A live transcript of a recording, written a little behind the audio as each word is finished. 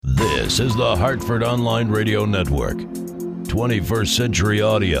This is the Hartford Online Radio Network. 21st Century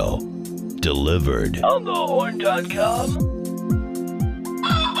Audio. Delivered on thehorn.com.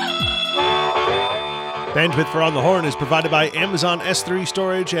 Bandwidth for On the Horn is provided by Amazon S3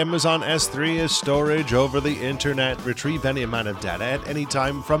 Storage. Amazon S3 is storage over the internet. Retrieve any amount of data at any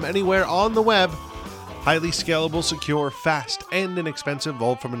time from anywhere on the web. Highly scalable, secure, fast, and inexpensive,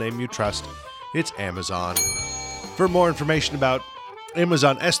 all from a name you trust. It's Amazon. For more information about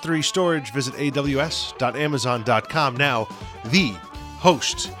Amazon S3 Storage, visit aws.amazon.com. Now, the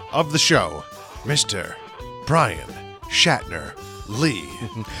host of the show, Mr. Brian Shatner Lee.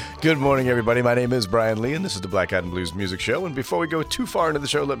 Good morning, everybody. My name is Brian Lee, and this is the Black Eyed and Blues Music Show. And before we go too far into the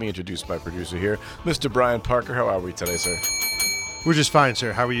show, let me introduce my producer here, Mr. Brian Parker. How are we today, sir? We're just fine,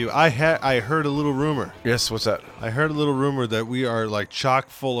 sir. How are you? I heard a little rumor. Yes, what's that? I heard a little rumor that we are like chock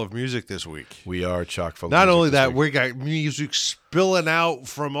full of music this week. We are chock full of music. Not only that, week. we got music spilling out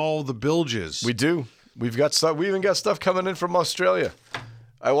from all the bilges. We do. We've got stuff. We even got stuff coming in from Australia.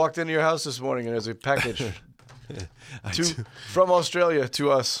 I walked into your house this morning and there's a package from Australia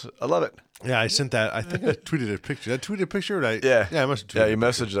to us. I love it. Yeah, I sent that. I think I tweeted a picture. Did I tweet a picture? Or Yeah, I must have tweeted. Yeah, you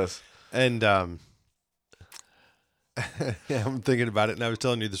messaged us. And yeah, I'm thinking about it, and I was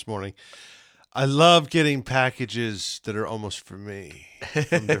telling you this morning, I love getting packages that are almost for me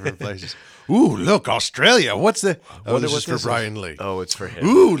from different places. Ooh, look, Australia. What's the? Oh, this is for Brian Lee. Oh, it's for him.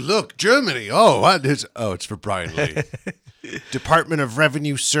 Ooh, look, Germany. Oh, what is? Oh, it's for Brian Lee. Department of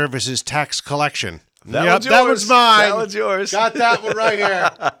Revenue Services Tax Collection. That That was mine. That was yours. Got that one right here.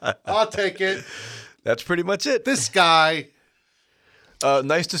 I'll take it. That's pretty much it. This guy.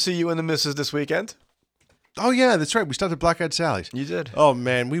 Nice to see you and the missus this weekend. Oh, yeah, that's right. We stopped at Black Eyed Sally's. You did. Oh,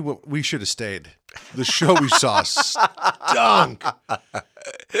 man, we should have stayed. The show we saw stunk.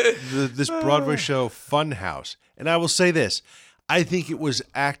 This Broadway show, Funhouse. And I will say this. I think it was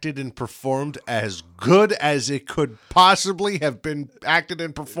acted and performed as good as it could possibly have been acted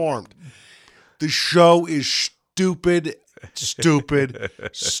and performed. The show is stupid.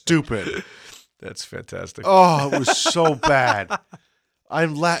 That's fantastic. Oh, it was so bad.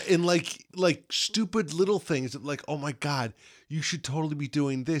 I'm in like stupid little things that like, oh my God, you should totally be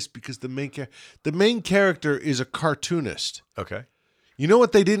doing this because the main character is a cartoonist. Okay. You know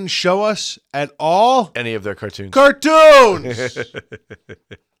what they didn't show us at all? Any of their cartoons. Cartoons!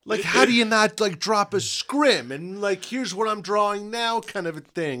 Like, how do you not like drop a scrim and like, here's what I'm drawing now kind of a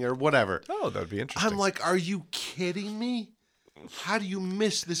thing or whatever. Oh, that'd be interesting. I'm like, are you kidding me? How do you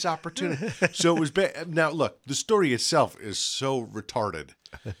miss this opportunity? So it was bad. Now, look, the story itself is so retarded.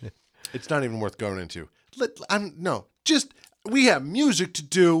 It's not even worth going into. We have music to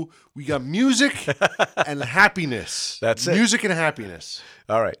do. We got music and happiness. That's it. Music and happiness.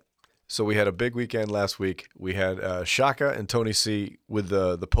 All right. So we had a big weekend last week. We had Shaka and Tony C with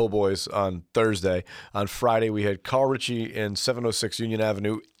the Po' Boys on Thursday. On Friday, we had Carl Ritchie in 706 Union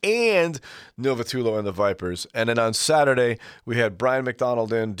Avenue and Neil Vitullo and the Vipers. And then on Saturday, we had Brian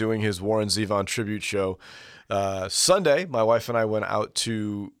McDonald in doing his Warren Zevon tribute show. Sunday, my wife and I went out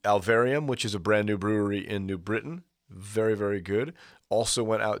to Alvarium, which is a brand new brewery in New Britain. Very, very good. Also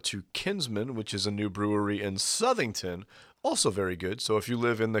went out to Kinsman, which is a new brewery in Southington. Also very good. So if you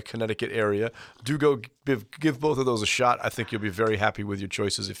live in the Connecticut area, do go give both of those a shot. I think you'll be very happy with your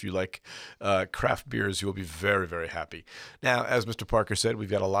choices. If you like craft beers, you'll be very, very happy. Now, as Mr. Parker said, we've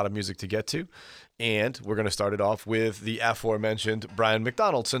got a lot of music to get to, and we're going to start it off with the aforementioned Brian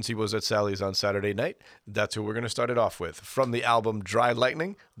McDonald, since he was at Sally's on Saturday night. That's who we're going to start it off with. From the album Dry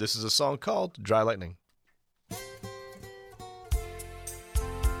Lightning, this is a song called Dry Lightning.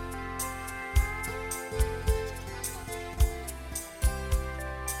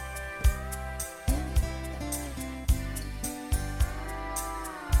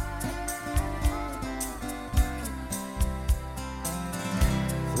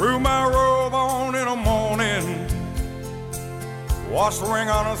 Threw my robe on in the morning, watched the ring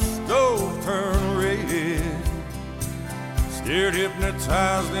on a stove turn red, scared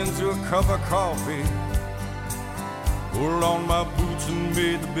hypnotized into a cup of coffee, pulled on my boots and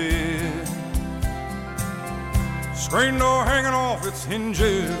made the bed. Screen door hanging off its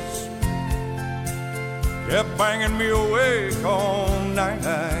hinges kept banging me awake all night.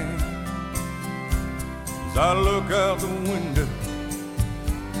 As I look out the window,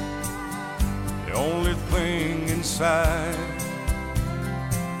 the only thing inside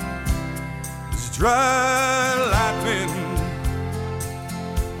is dry lightning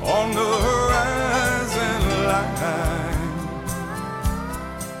on the horizon line.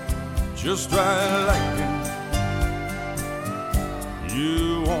 Just dry lightning,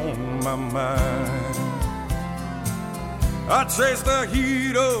 you on my mind. I chased the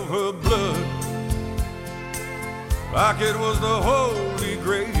heat of her blood like it was the Holy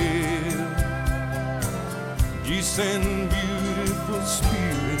Grail. Ye send beautiful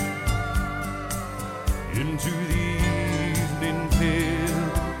spirit into the evening pale.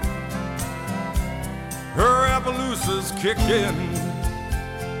 Her Appaloosas kicking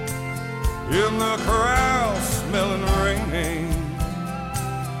in the corral, smelling rain.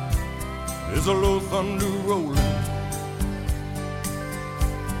 There's a low thunder rolling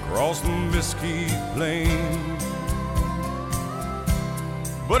across the Mesquite Plain,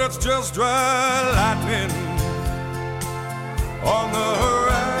 but it's just dry lightning on the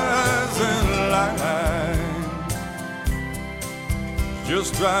horizon line.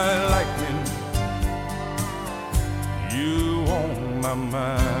 Just dry lightning, you on my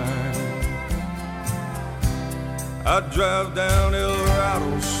mind. I drive down El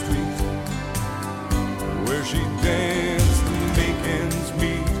Dorado Street where she danced and make ends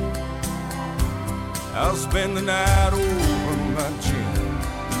meet. I'll spend the night over my gin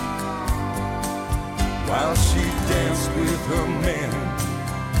while she danced with her man.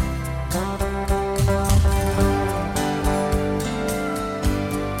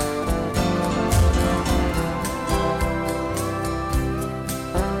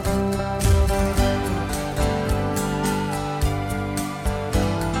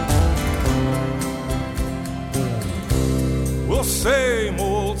 Well, same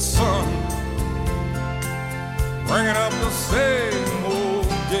old sun, bringing up the same old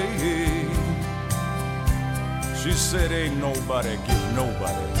day. She said ain't nobody give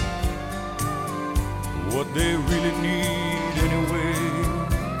nobody what they really need anyway.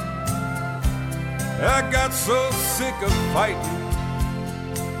 I got so sick of fighting,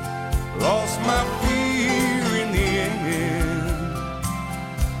 lost my fear in the end,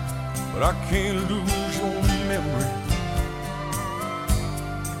 but I can't lose your memory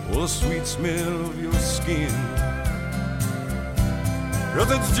or the sweet smell of your skin, 'cause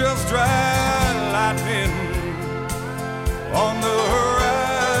it's just dry lightning on the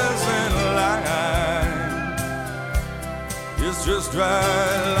horizon line. It's just dry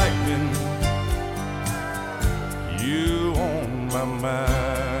lightning, you on my mind.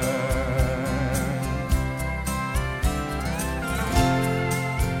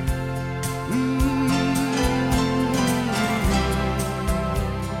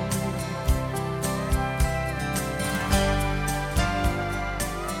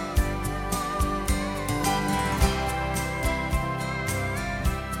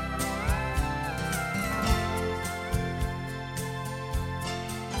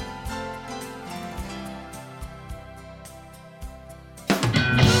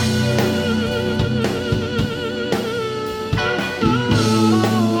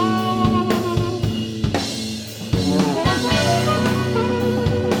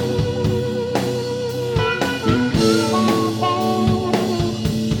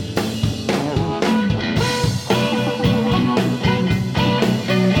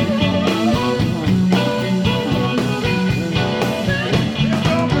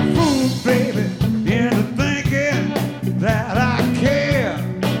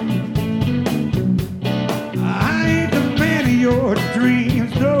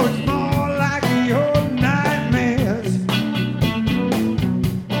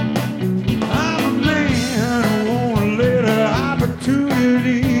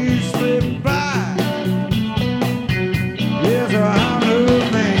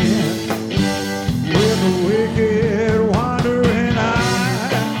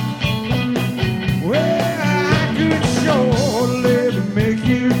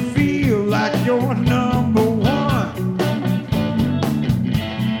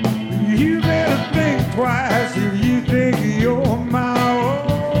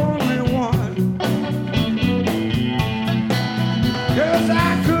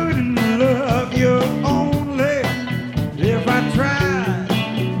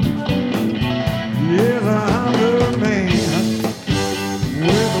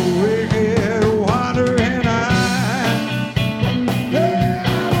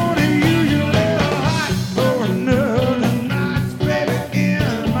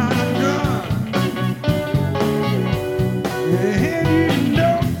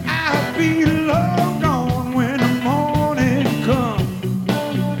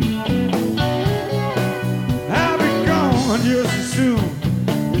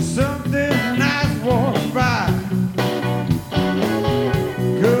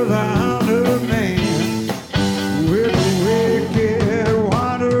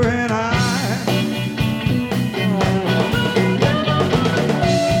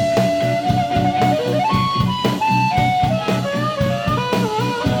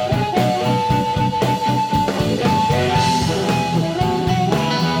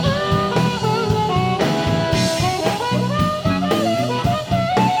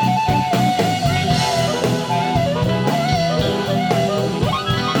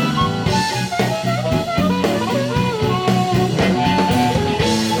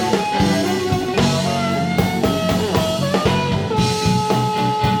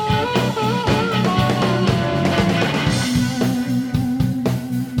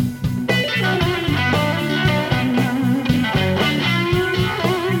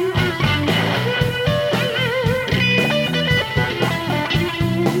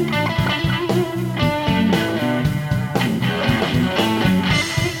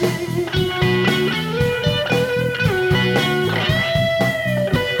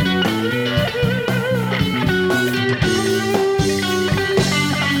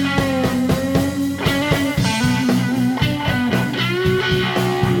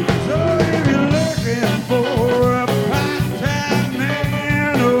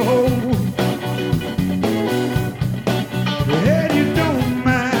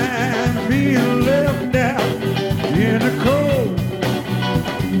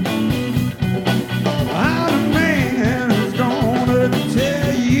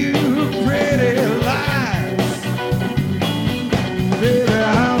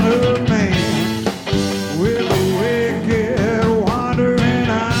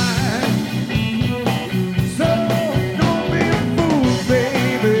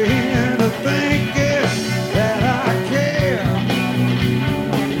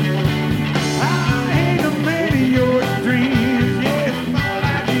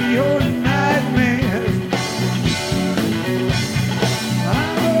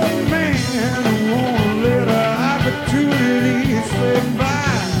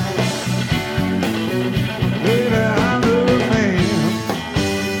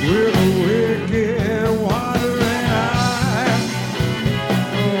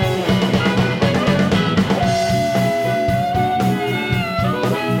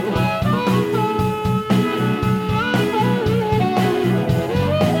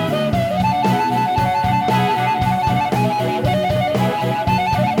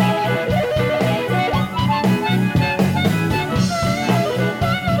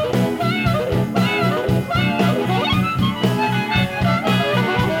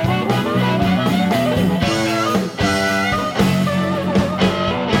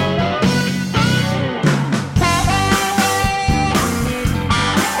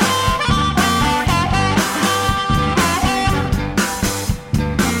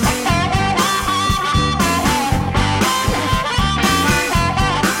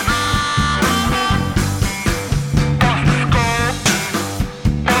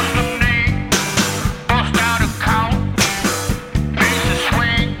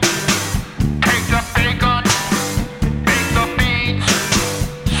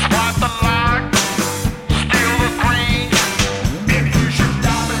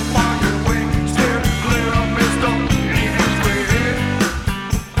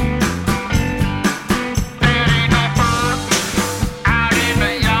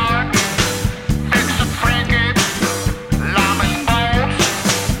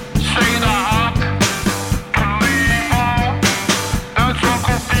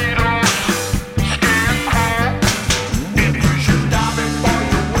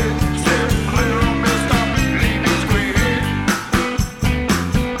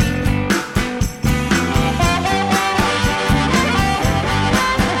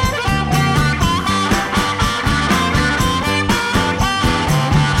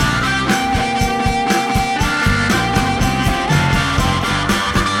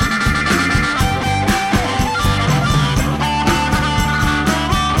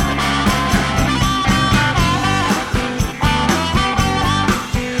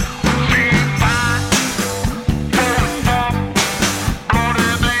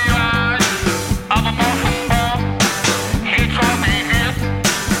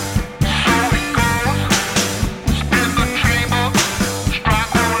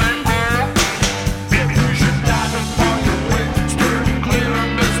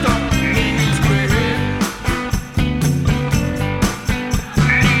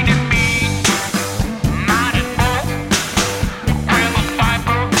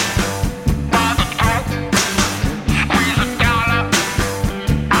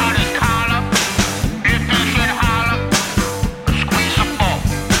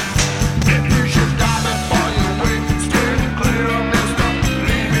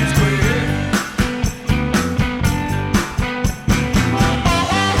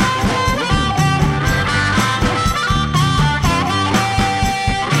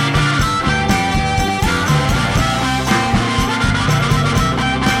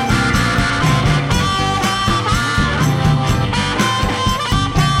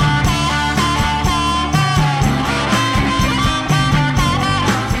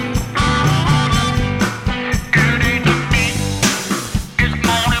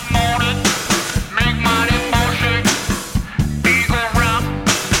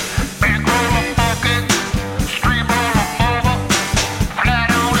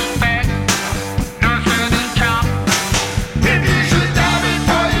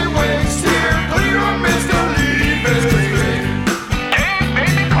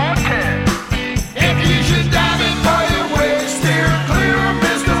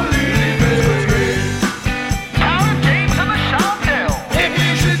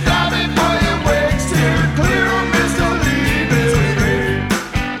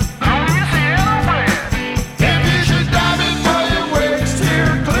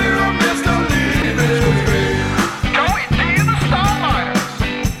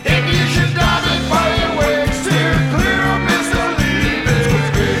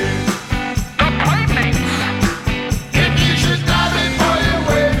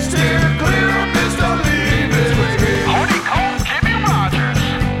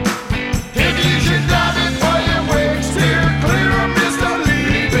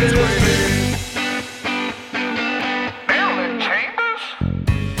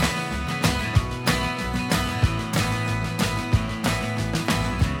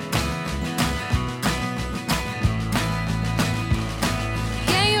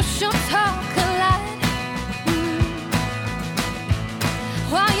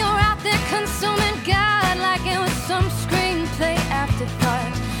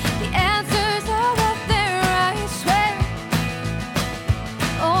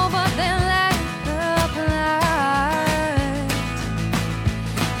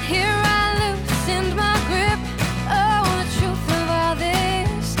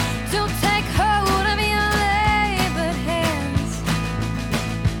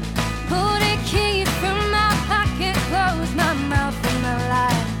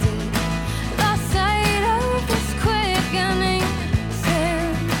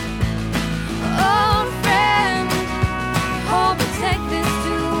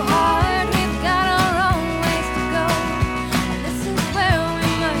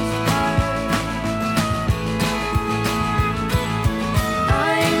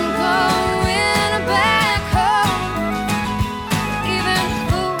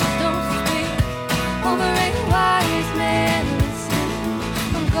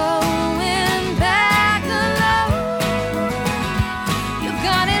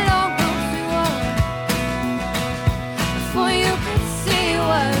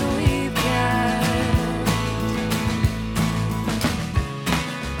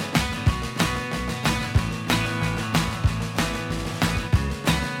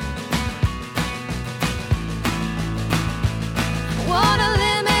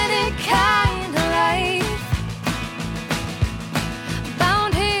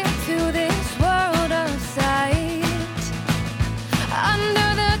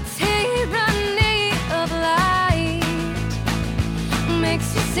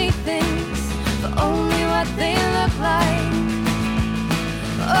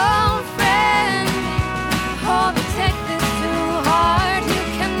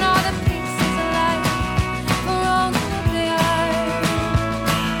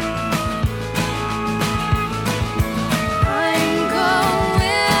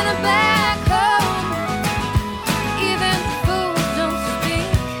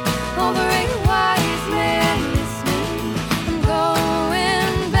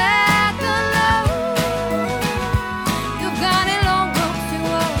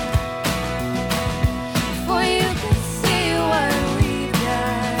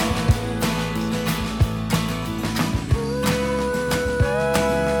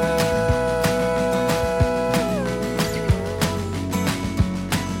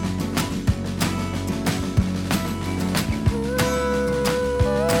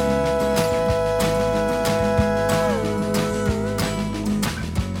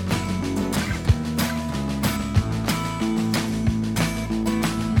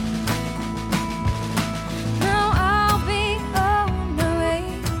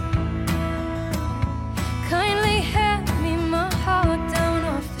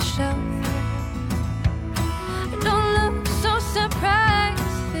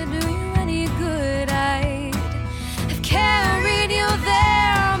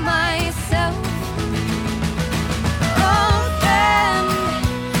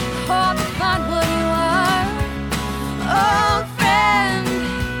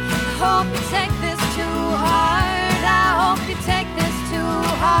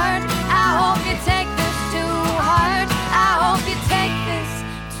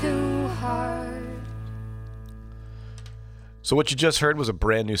 So what you just heard was a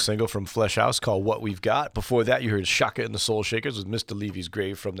brand new single from Flesh House called What We've Got. Before that, you heard Shaka and the Soul Shakers with Mr. Levy's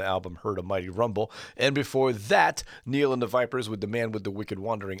Grave from the album Heard a Mighty Rumble. And before that, Neil and the Vipers with The Man with the Wicked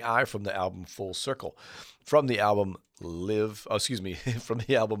Wandering Eye from the album Full Circle. From the album from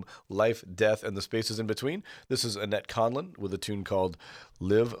the album Life, Death, and the Spaces in Between, this is Annette Conlon with a tune called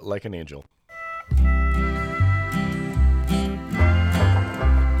Live Like an Angel.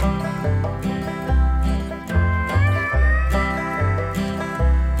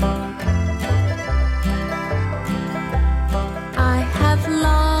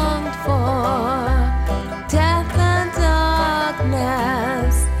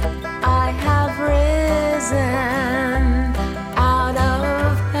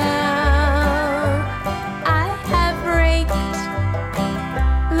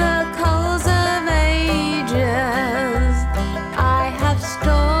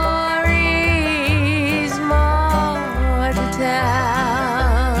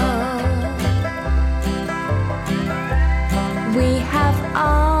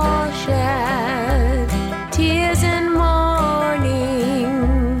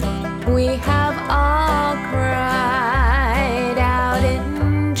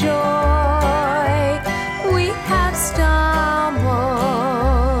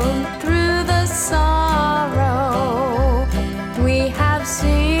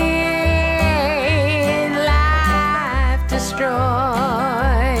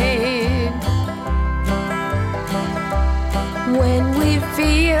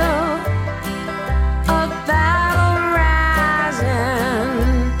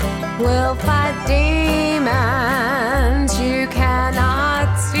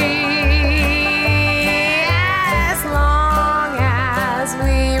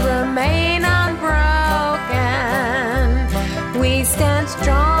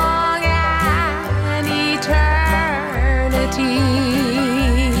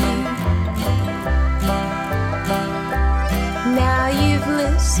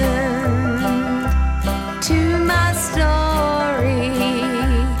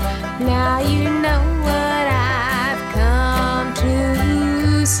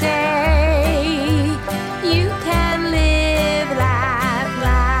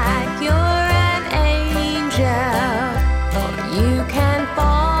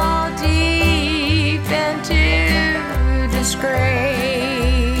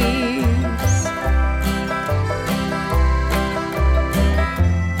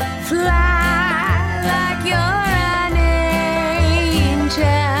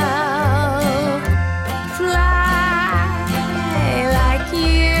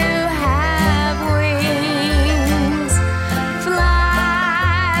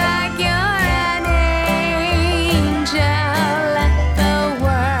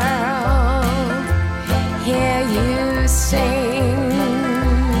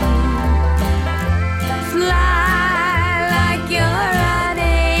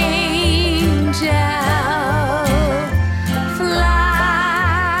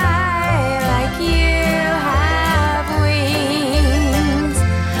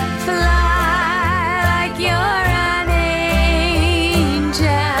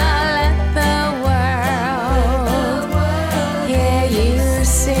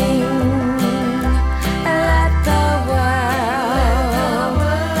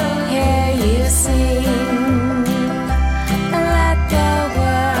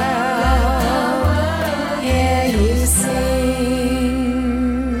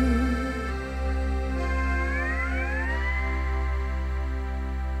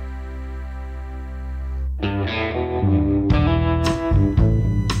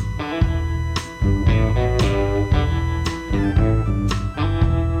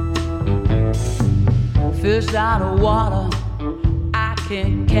 Fish out of water, I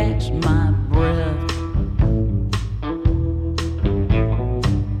can't catch my breath.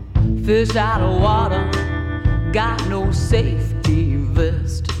 Fish out of water, got no safety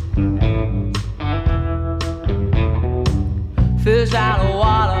vest. Fish out of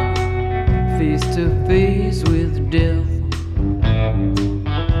water, face to face with death.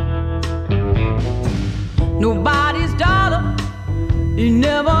 Nobody's daughter, he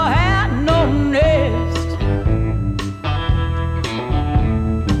never had no nest.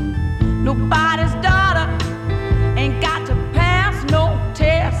 Nobody's daughter ain't got to pass no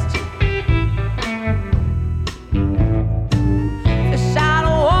test. Fish out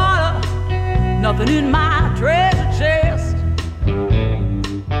of water, nothing in my treasure chest.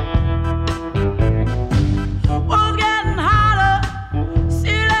 World's getting hotter,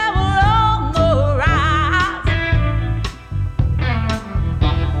 sea level on the rise.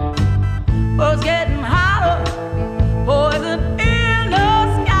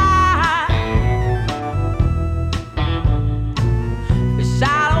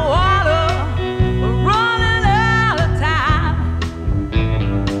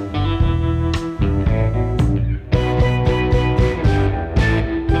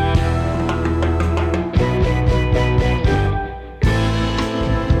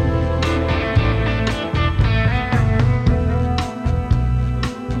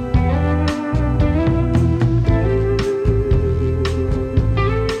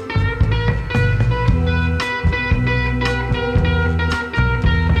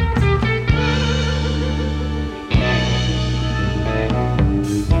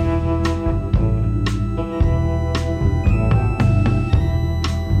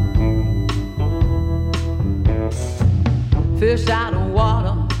 fish out of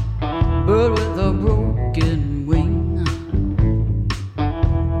water, bird with a broken wing,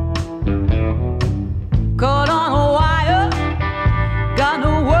 caught on a wire, got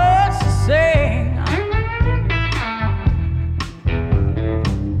no words to sing.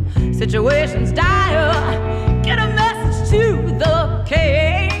 Situation's dire, get a message to the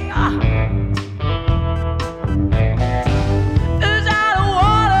king.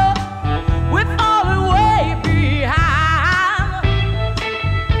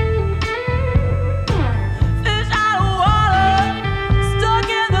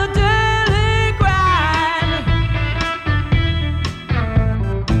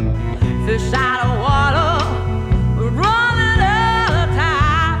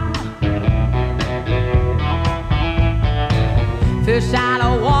 Fish out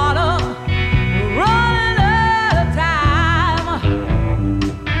of water, running out of time.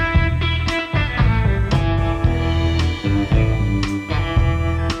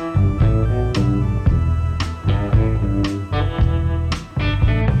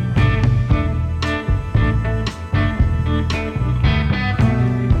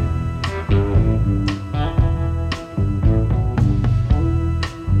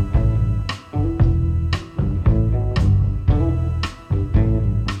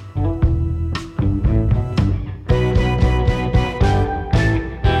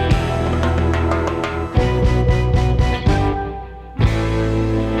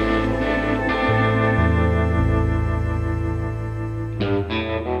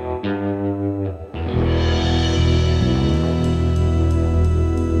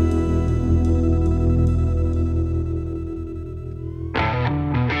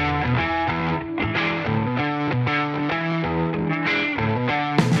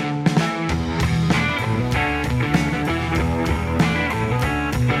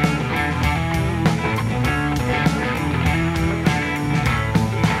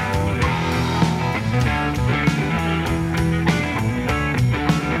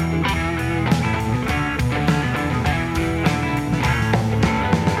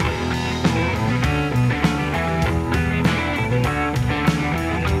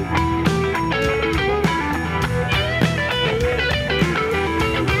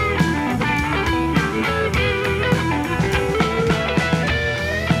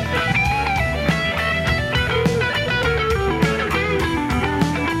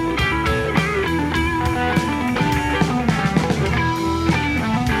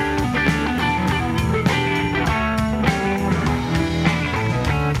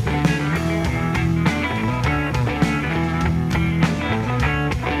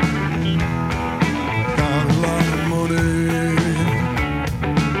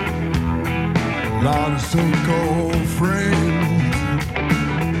 Lot of so-called friends.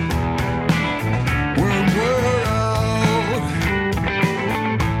 When we're out,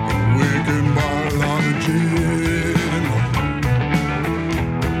 we can buy a lot of gin.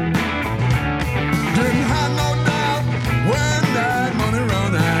 Didn't have no doubt when that money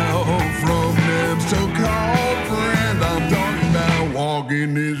run out from them so-called friends. I'm talking about walking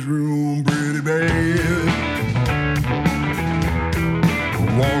this room pretty bad.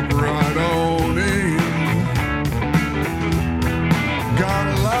 Walk right on in. Got a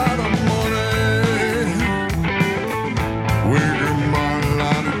lot of money. We can buy a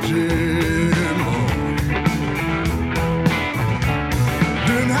lot of gin.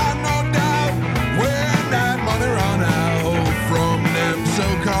 Didn't have no doubt when that money run out from them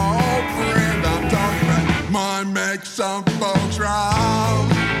so-called friends. I'm talking about might make some folks rob.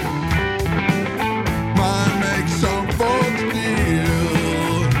 Might make some folks kill.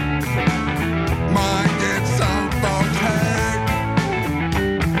 Might get some folks hanged.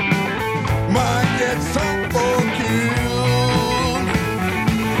 Might get some folks killed.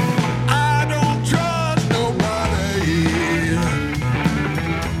 I don't trust nobody.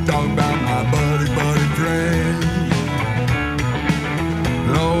 Talking about my buddy friends.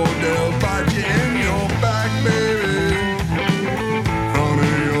 Lord, they'll bite you in your back, baby. Front of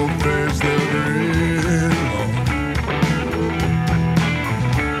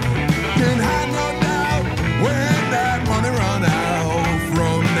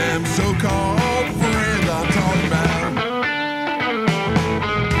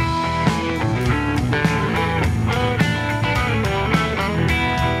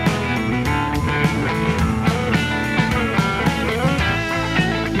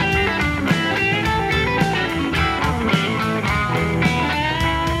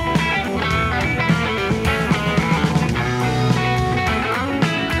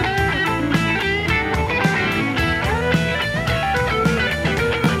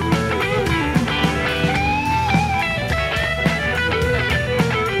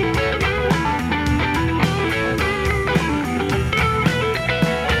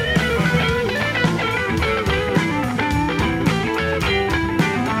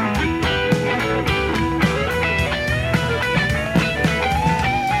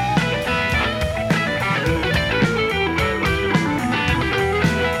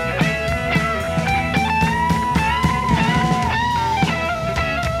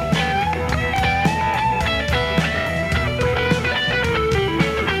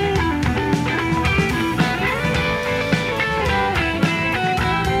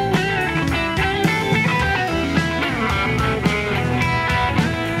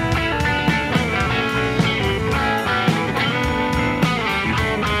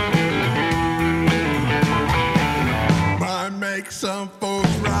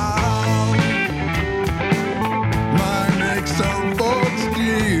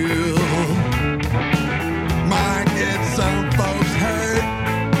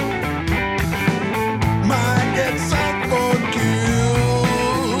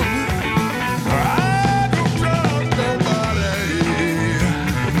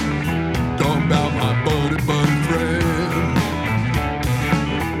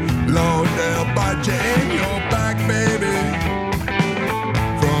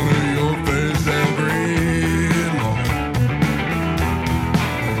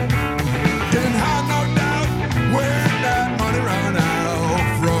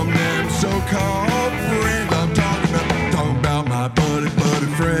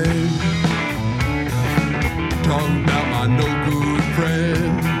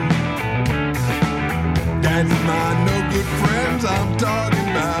my no good friends I'm talking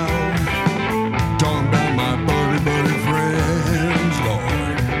about. Talking about my buddy friends,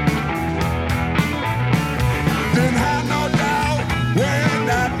 Lord. Then had no doubt when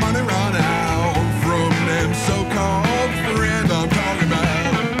that money run out from them so-called friends I'm talking about.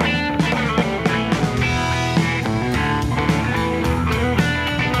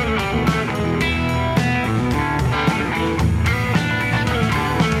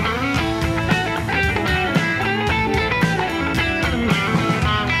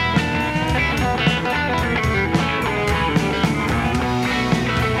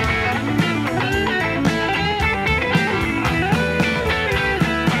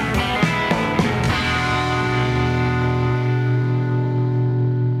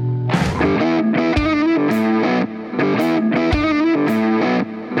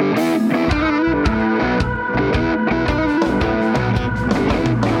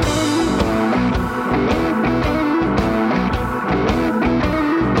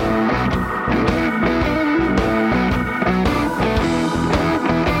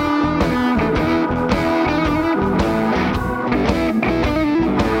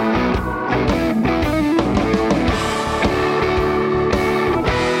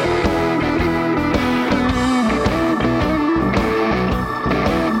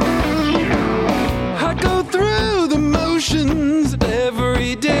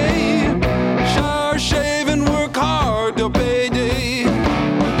 Every day, shower, shave, and work hard till payday.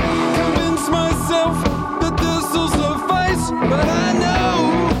 Convince myself that this'll suffice, but I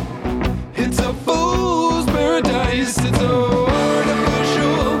know it's a fool's paradise. It's so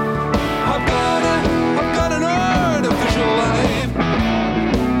artificial. I've got an artificial life.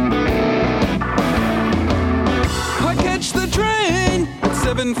 I catch the train at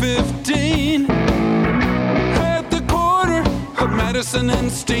 7:15. Madison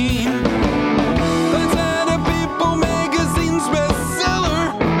and Steam. Let's add a People magazine's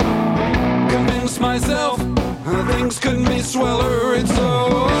bestseller. Convince myself things couldn't be sweller. It's so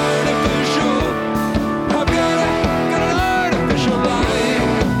artificial. I've got an artificial life.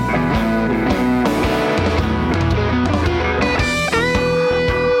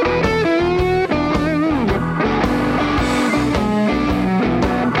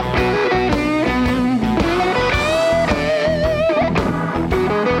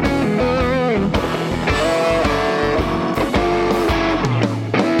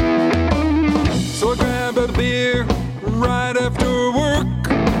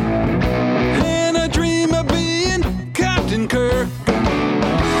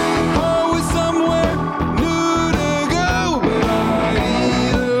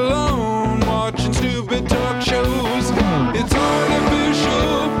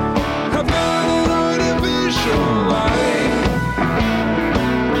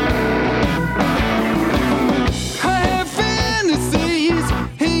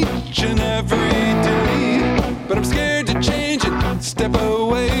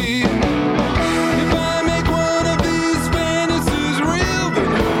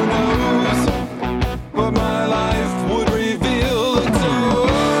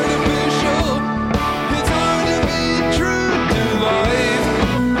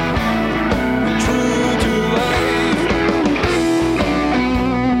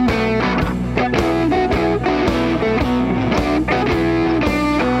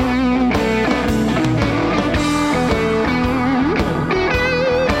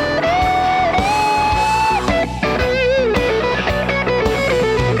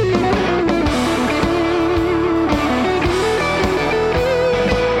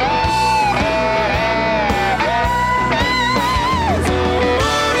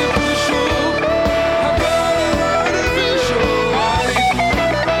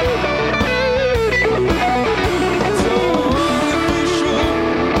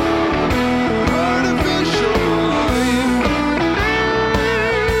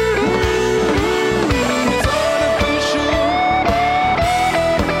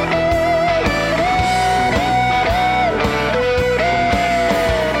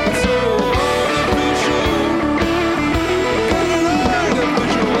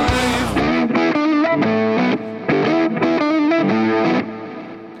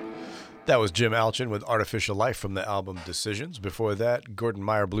 That was Jim Alchin with Artificial Life from the album Decisions. Before that, Gordon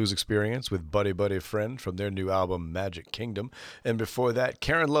Meyer Blues Experience with Buddy Buddy Friend from their new album Magic Kingdom. And before that,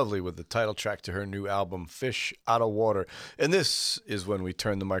 Karen Lovely with the title track to her new album Fish Out of Water. And this is when we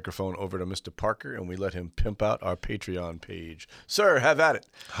turn the microphone over to Mr. Parker and we let him pimp out our Patreon page. Sir, have at it.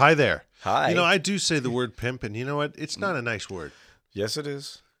 Hi there. Hi. You know, I do say the word pimp, and you know what? It's not a nice word. Yes, it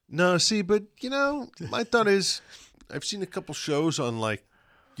is. No, see, but, you know, my thought is I've seen a couple shows on, like,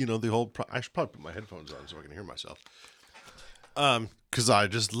 the whole. I should probably put my headphones on so I can hear myself. Because I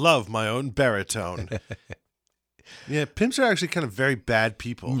just love my own baritone. Yeah, pimps are actually kind of very bad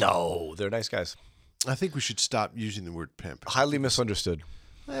people. No, they're nice guys. I think we should stop using the word pimp. Highly misunderstood.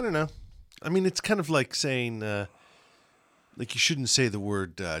 I don't know. I mean, it's kind of like saying, like you shouldn't say the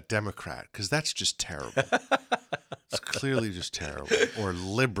word Democrat because that's just terrible. It's clearly just terrible. Or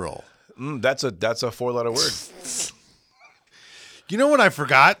liberal. That's a 4-letter word. You know what I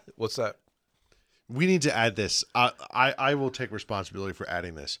forgot? What's that? We need to add this. I will take responsibility for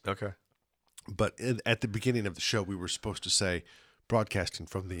adding this. Okay. But at the beginning of the show, we were supposed to say broadcasting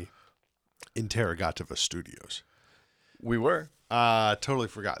from the Interrogativa Studios. We were. Totally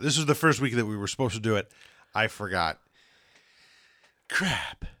forgot. This was the first week that we were supposed to do it. I forgot.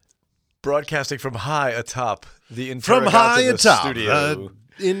 Crap. Broadcasting from high atop the Interrogativa From high atop Studio.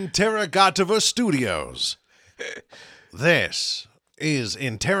 Interrogativa Studios. This is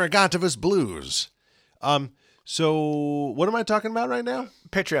Interrogativa's Blues. So what am I talking about right now?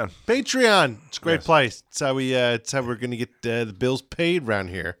 Patreon. Patreon. It's a great place. It's how we're going to get the bills paid around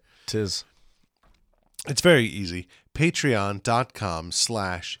here. Tis. It's very easy.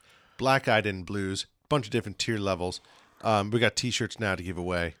 Patreon.com/BlackEyedandBlues. Bunch of different tier levels. We got t-shirts now to give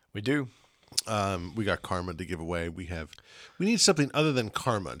away. We do. We got karma to give away. We need something other than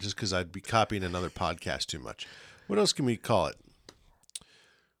karma, just because I'd be copying another podcast too much. What else can we call it?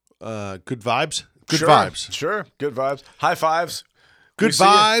 Good vibes? Good vibes. Sure. Good vibes. High fives. Good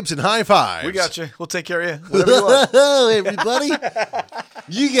vibes and high fives. We got you. We'll take care of you. Whatever you want. Whoa, everybody.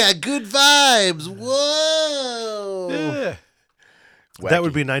 You got good vibes. Whoa. Yeah. That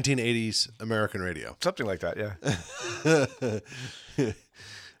would be 1980s American radio. Something like that, yeah.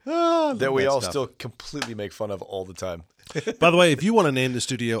 Oh, that we all stuff. still completely make fun of all the time. By the way, if you want to name the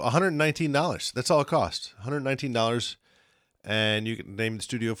studio, $119. That's all it costs. $119, and you can name the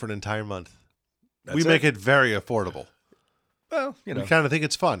studio for an entire month. We make it very affordable. Well, We kind of think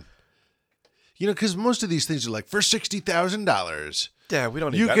it's fun. Because most of these things are like, for $60,000. Yeah, we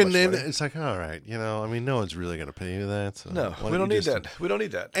don't need you that can much name money. it. It's like, all right, no one's really going to pay you that. So No, why we don't need just- that. We don't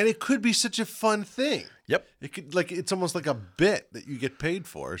need that. And it could be such a fun thing. Yep. It could it's almost like a bit that you get paid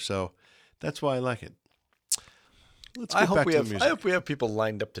for. So that's why I like it. Let's get back to the music. I hope we have people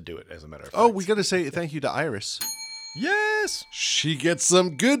lined up to do it, as a matter of fact. Oh, we got to say thank you to Iris. Yes. She gets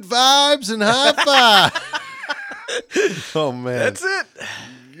some good vibes and high five. Oh man, That's it.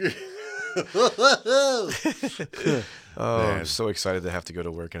 Oh, Man. I'm so excited to have to go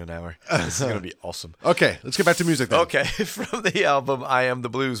to work in an hour. This is going to be awesome. Okay, let's get back to music then. Okay, from the album I Am the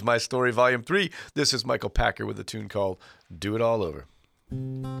Blues, My Story, Volume 3, this is Michael Packer with a tune called Do It All Over.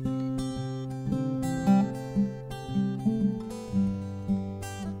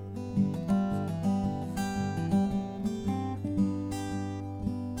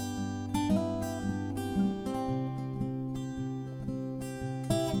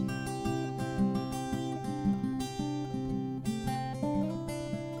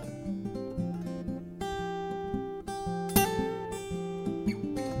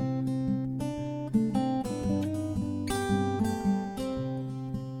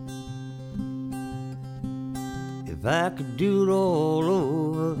 If I could do it all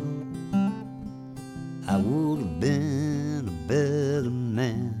over, I would have been a better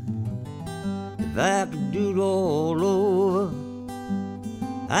man. If I could do it all over,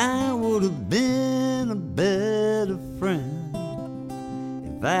 I would have been a better friend.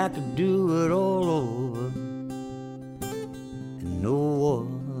 If I could do it all over and know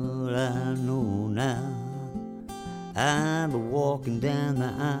what I know now, I'd be walking down the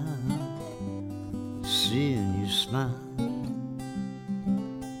aisle seeing you smile.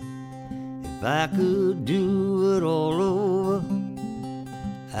 If I could do it all over,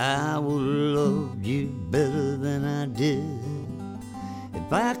 I would have loved you better than I did.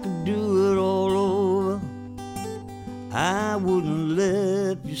 If I could do it all over, I wouldn't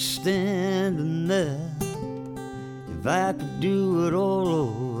let you standing there. If I could do it all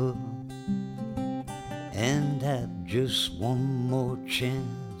over and have just one more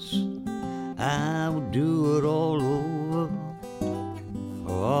chance, I would do it all over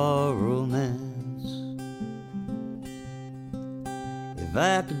for our romance. If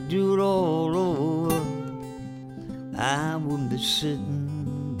I could do it all over, I wouldn't be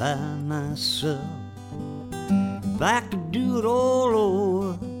sitting by myself. If I could do it all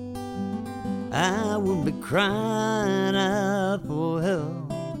over, I wouldn't be crying out for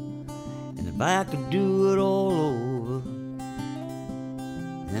help. And if I could do it all over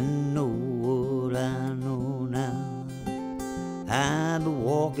and know what I know now, I'd be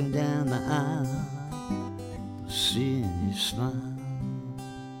walking down the aisle seeing you smile.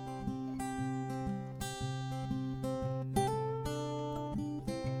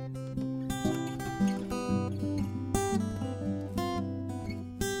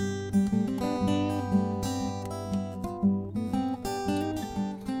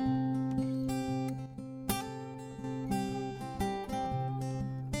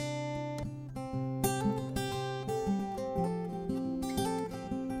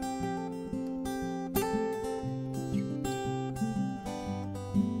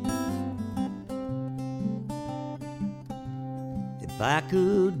 If I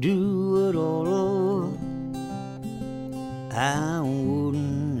could do it all over, I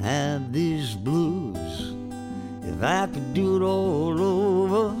wouldn't have these blues. If I could do it all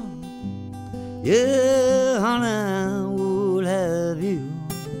over, yeah, honey, I would have you.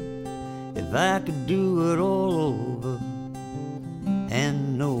 If I could do it all over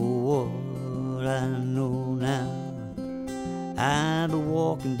and know what I know now, I'd be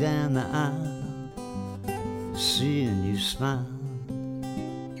walking down the aisle, seeing you smile.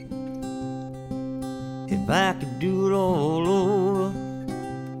 If I could do it all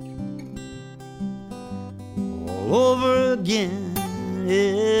over again,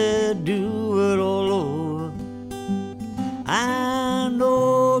 yeah, do it all over. I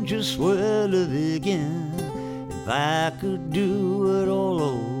know just where to begin. If I could do it all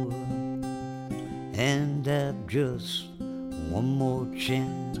over and have just one more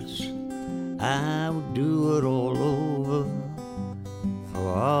chance, I would do it all over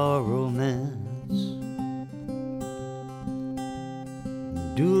for our romance.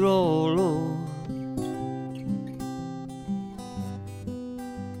 Do it all over.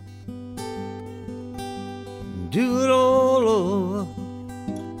 Do it all over.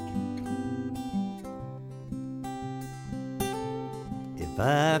 If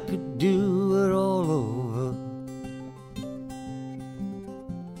I could do it all over,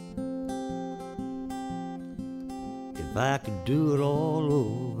 if I could do it all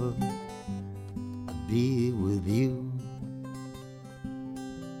over, I'd be with you.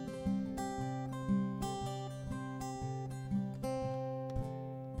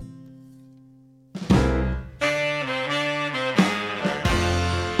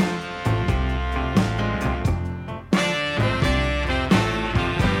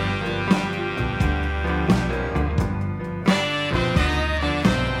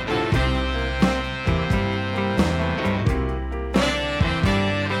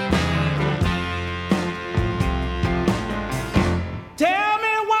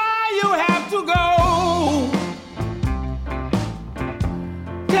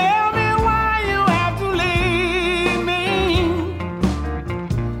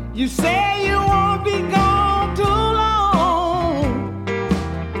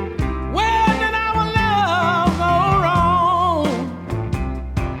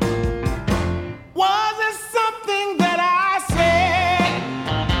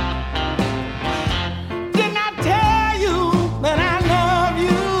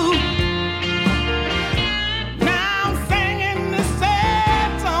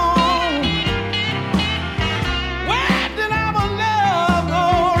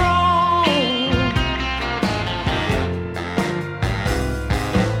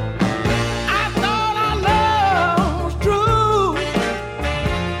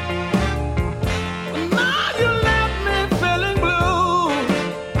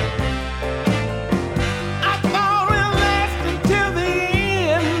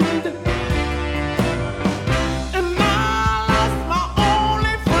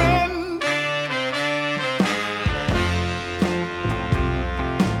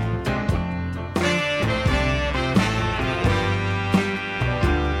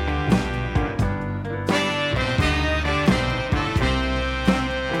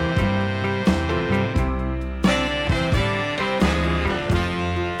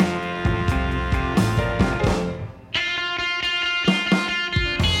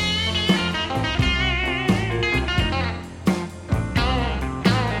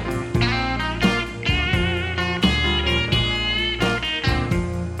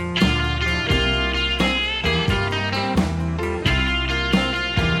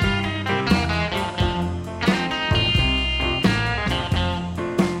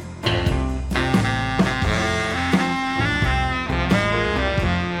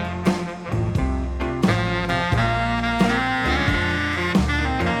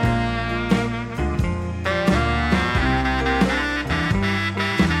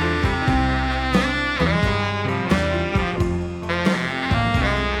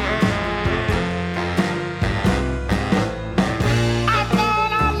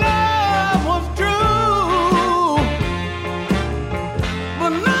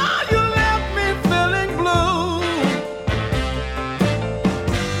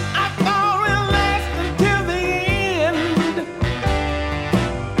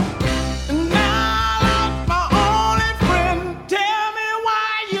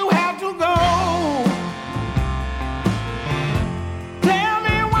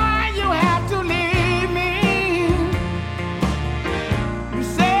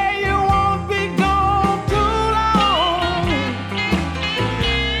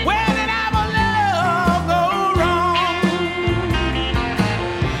 Where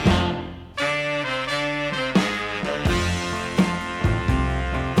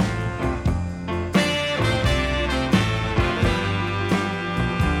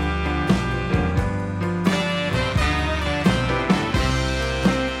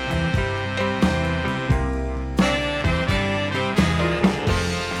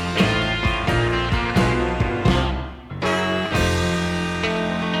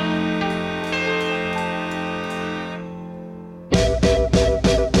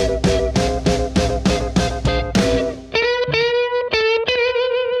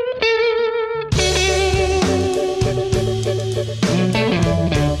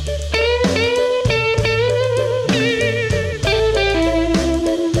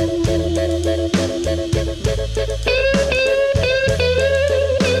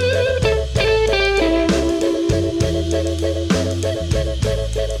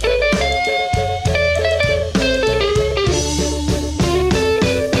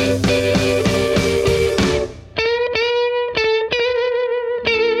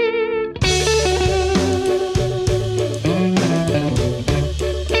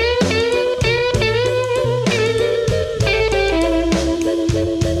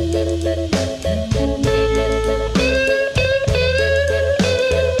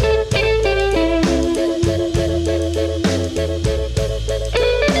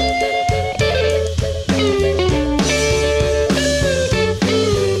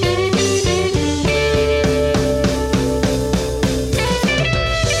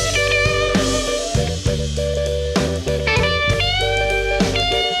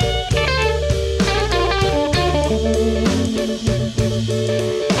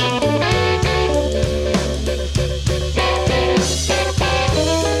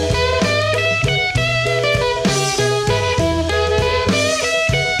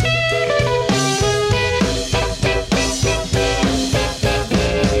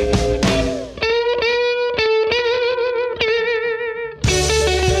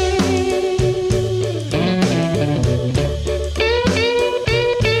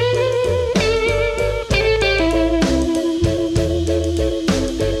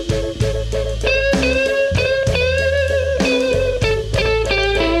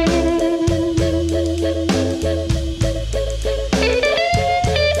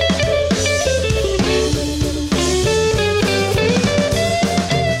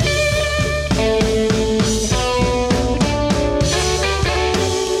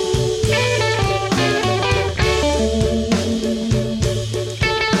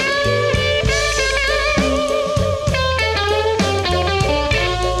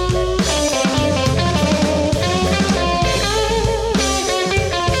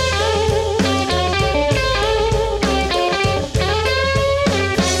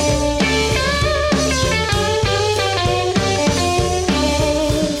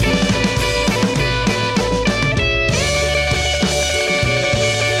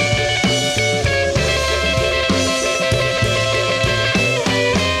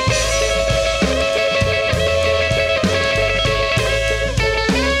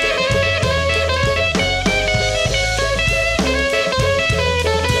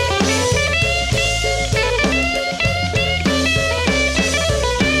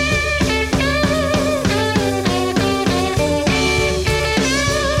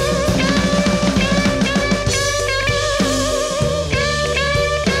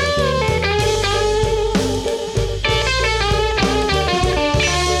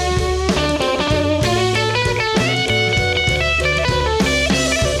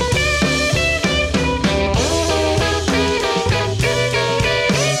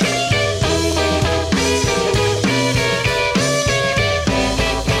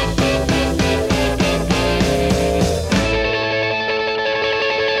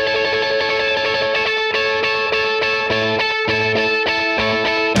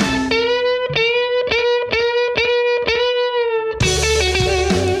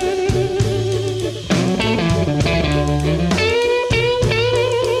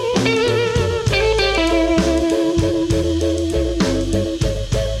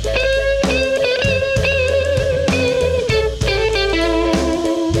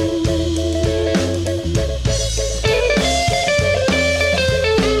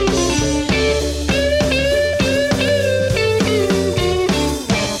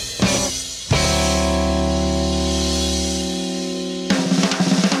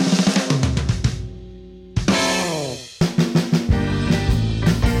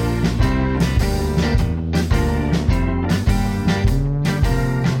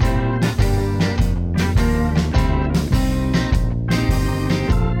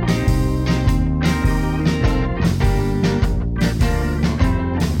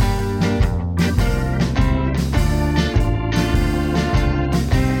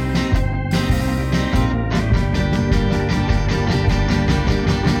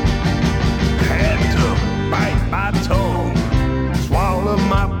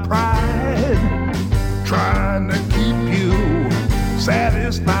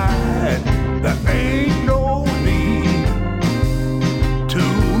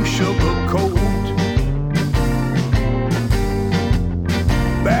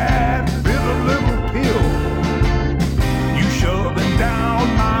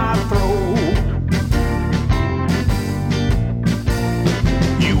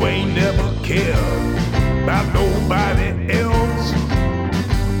about nobody else.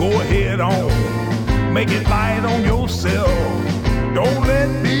 Go ahead on, make it light on yourself. Don't let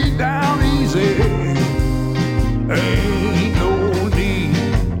me down easy. Ain't no need.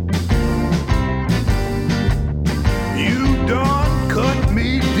 You done cut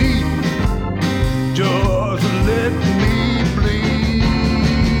me deep. Just let me bleed.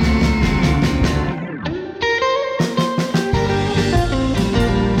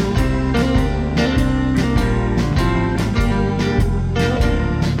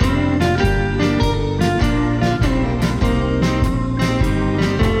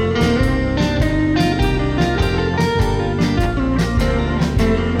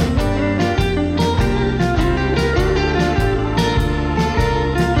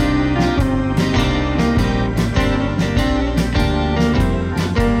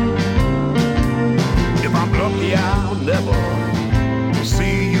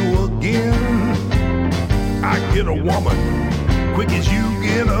 Get a woman quick as you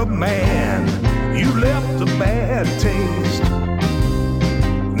get a man. You left a bad taste,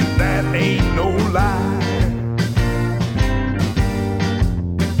 that ain't no lie.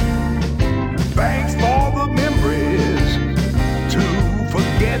 Thanks for the memories to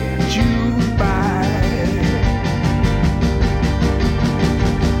forget you by.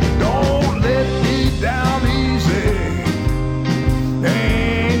 Don't let me down easy.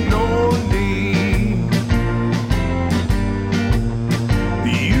 Ain't no need.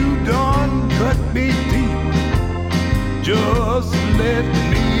 You done cut me deep. Just let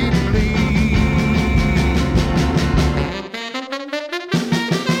me bleed.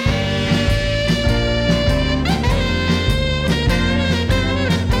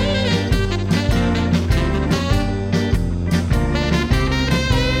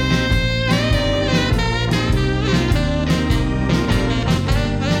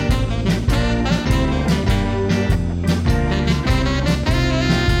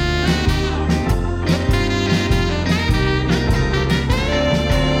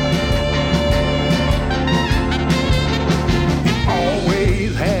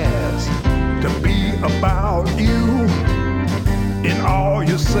 About you in all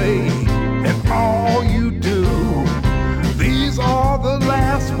you say and all you do. These are the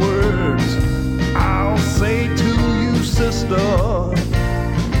last words I'll say to you, sister.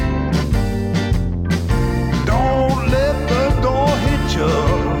 Don't let the door hit you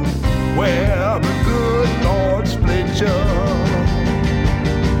where the good Lord split you.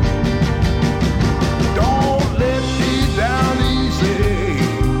 Don't let me down easy.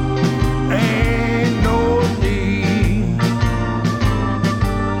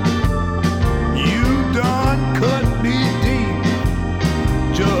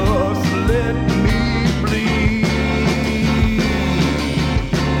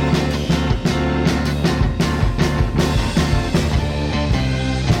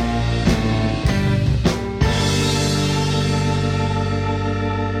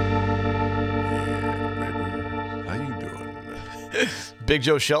 Big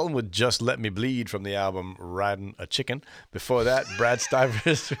Joe Shelton with Just Let Me Bleed from the album Riding a Chicken. Before that, Brad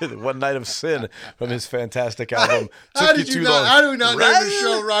Stivers with One Night of Sin from his fantastic album. How do we not name the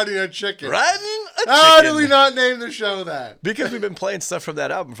show Riding a Chicken? Riding a Chicken. How do we not name the show that? Because we've been playing stuff from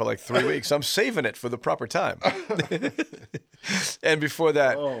that album for like 3 weeks. I'm saving it for the proper time. And before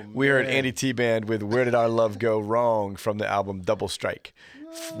that, we heard Andy T. Band with Where Did Our Love Go Wrong from the album Double Strike.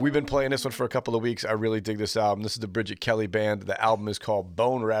 We've been playing this one for a couple of weeks. I really dig this album. This is the Bridget Kelly Band. The album is called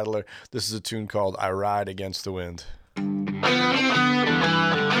Bone Rattler. This is a tune called I Ride Against the Wind.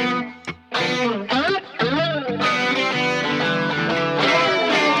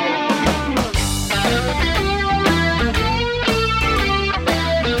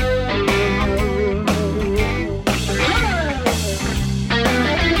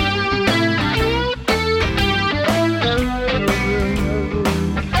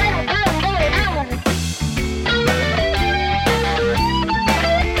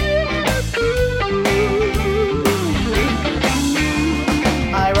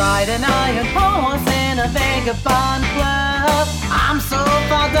 Vagabond club. I'm so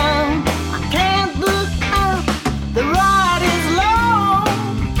far down, I can't look up. The ride is long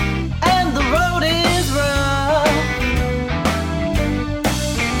and the road is rough.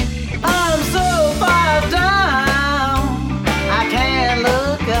 I'm so far down, I can't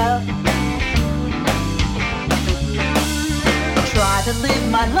look up. I try to live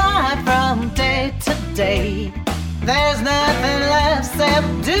my life from day to day. There's nothing left except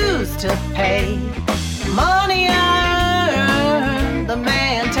dues to pay. Money I earn, the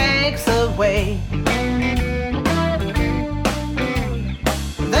man takes away.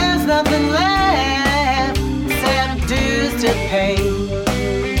 There's nothing left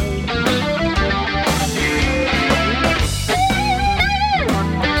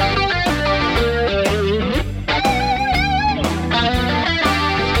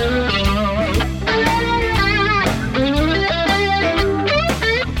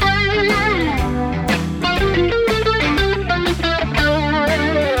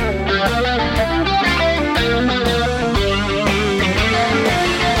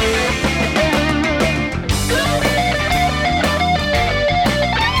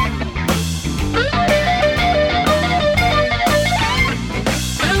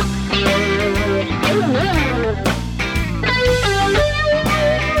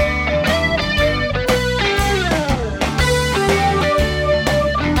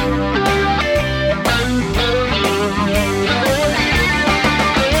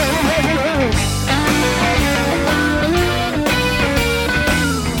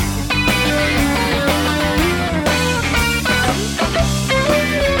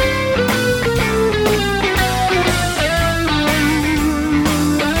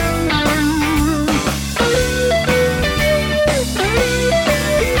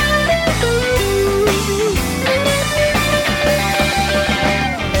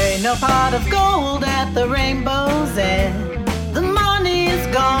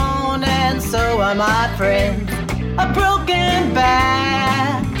are my friends. A broken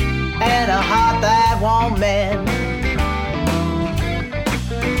back and a heart that won't mend.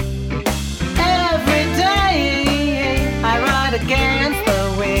 Every day I ride against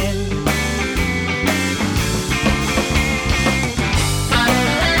the wind.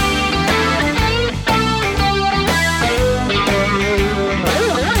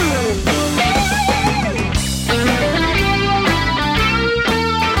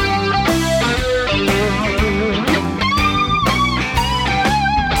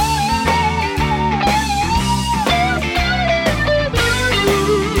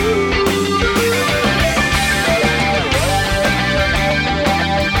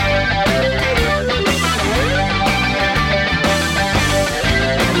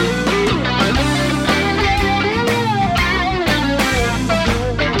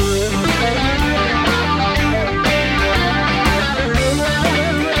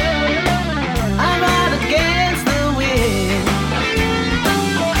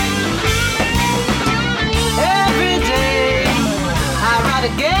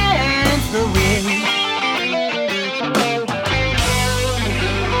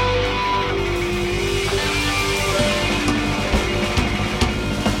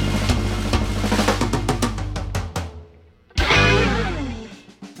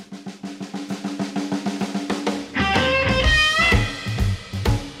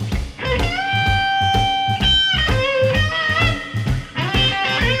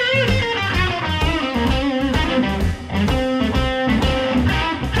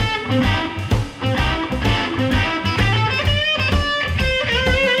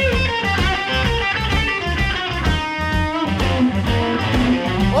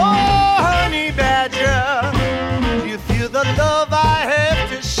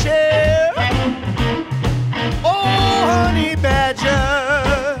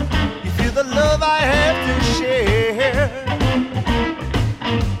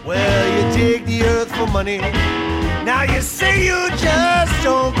 Money. Now you say you just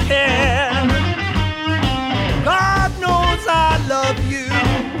don't care. God knows I love you.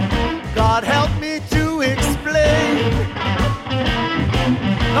 God help me to explain.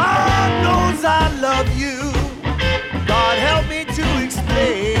 God knows I love you. God help me to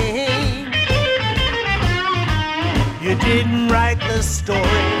explain. You didn't write the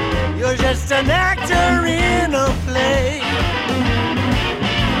story. You're just an actor in a play.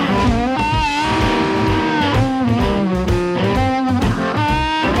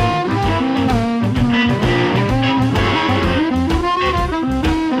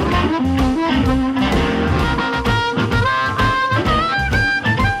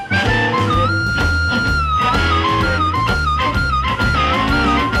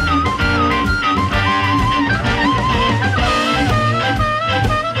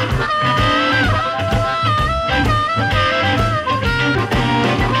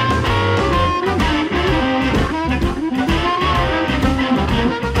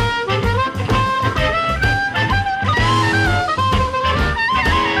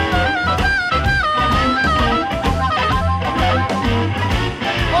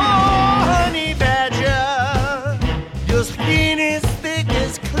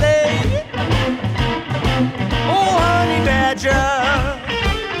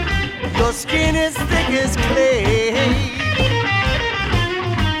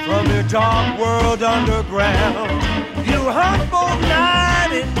 Dark world underground, you hunt both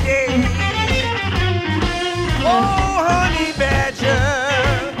night and day. Oh, honey badger,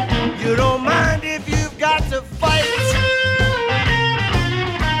 you don't mind if you've got to fight.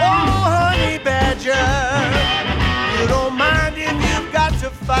 Oh, honey badger, you don't mind if you've got to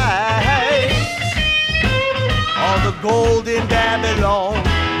fight. All the gold in Babylon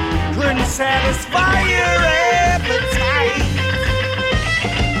couldn't satisfy your appetite.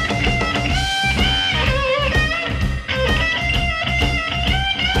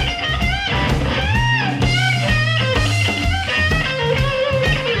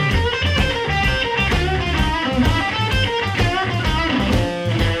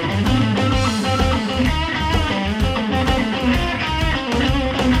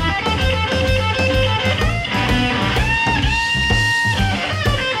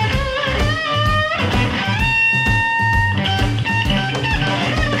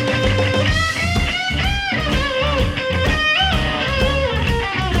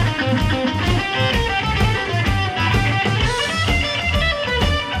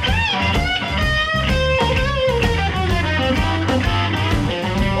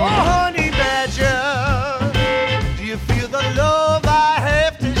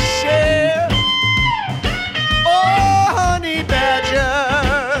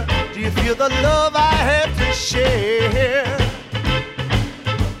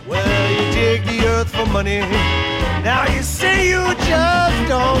 for money. Now you say you just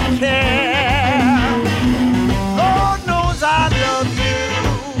don't care. Lord knows I love you.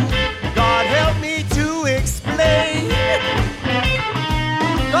 God help me to explain.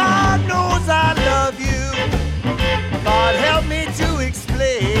 God knows I love you. God help me to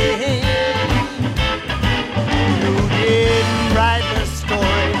explain. You didn't write the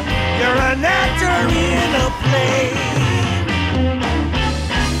story. You're an actor in a play.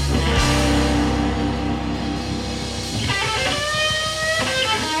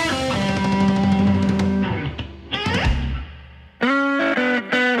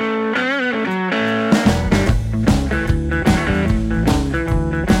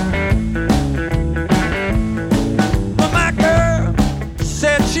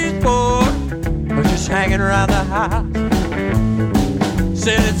 Hanging around the house,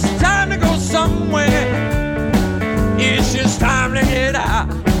 said it's time to go somewhere. It's just time to get out.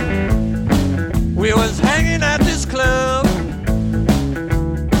 We was hanging at this club.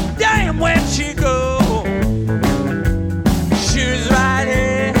 Damn, where'd she go? She was right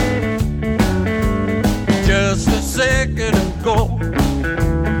here just a second ago.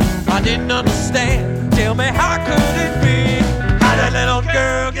 I didn't understand. Tell me, how could it be? How did that little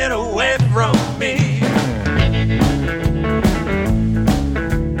girl get away from me?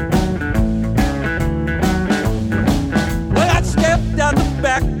 Out the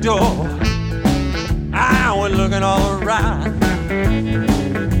back door, I went looking all around.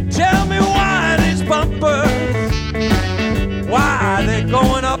 Tell me, why these bumpers, why they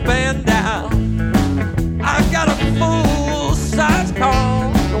going up and down? I got a full-size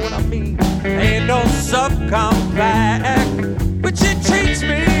car, know what I mean? Ain't no subcompact, but she treats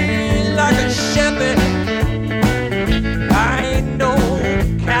me like a Chevy. I ain't no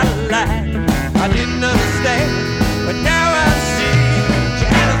Cadillac. I didn't understand, but now I see.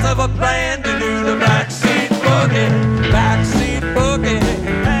 Of a plan to do the backseat boogie, backseat boogie,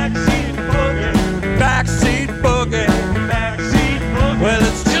 backseat boogie, backseat boogie, backseat boogie. Well,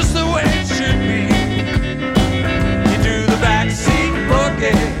 it's just the way it should be. You do the backseat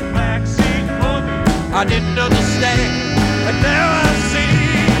boogie, backseat boogie. I didn't understand, but now I see.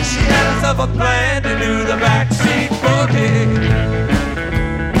 She had herself a plan to do the backseat boogie.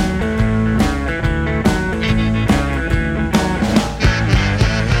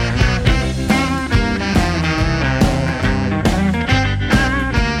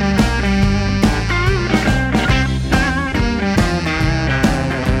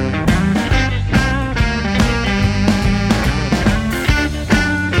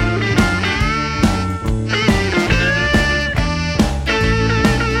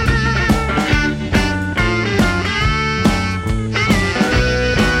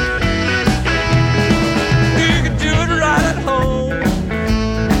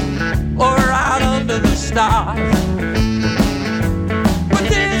 But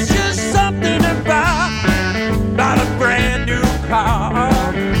there's just something about a brand new car,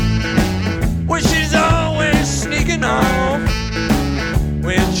 where she's always sneaking off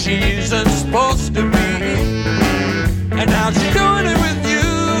when she isn't supposed to be. And now she's doing it with you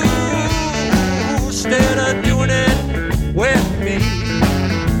instead of doing it with me.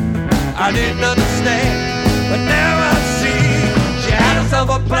 I didn't understand, but now I see. She had herself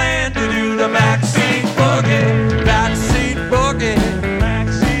a plan to do the backseat boogie, backseat boogie,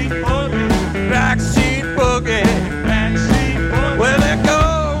 backseat boogie, backseat boogie, backseat boogie. Well, they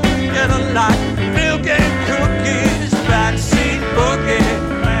go get a lot, milk and cookies, backseat boogie,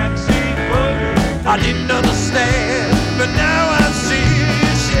 backseat boogie. I didn't understand, but now I see.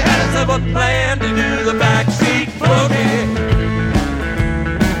 She had herself a plan to do the backseat boogie.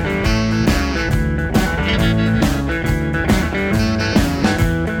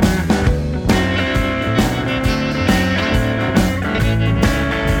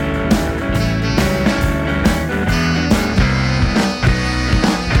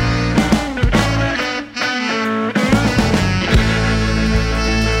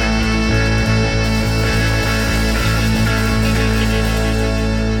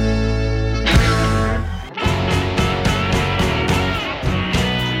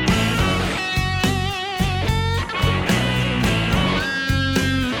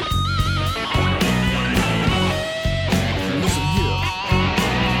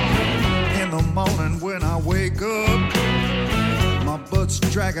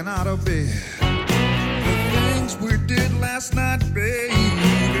 Dragging out of bed, the things we did last night, baby,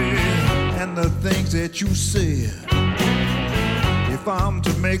 and the things that you said. If I'm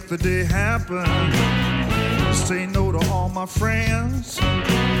to make the day happen, say no to all my friends,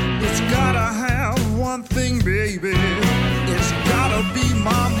 it's gotta have one thing, baby. It's gotta be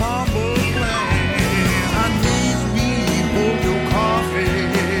my mama's plan.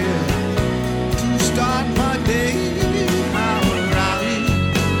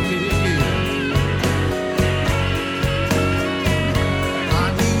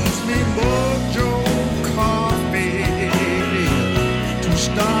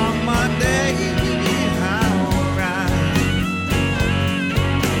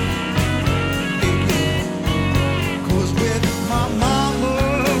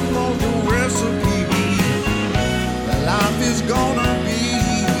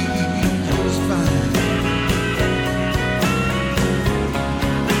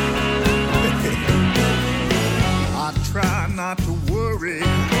 worry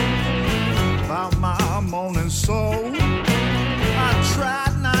about my morning soul. I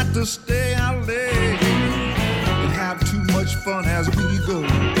tried not to stay out late and have too much fun as we go.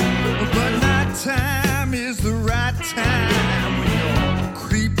 But night time is the right time when you're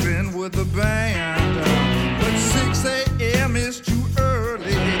creeping with the band. But 6 a.m. is too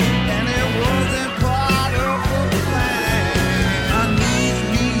early, and it wasn't part of the plan. I need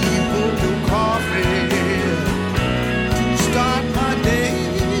me a little coffee to start my day.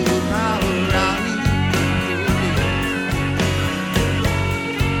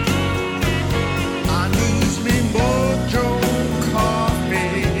 I need me Mojo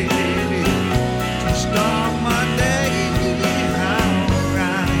coffee to start my day.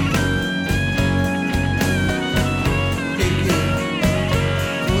 Alright.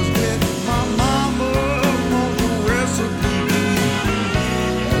 Was with my mama on the recipe.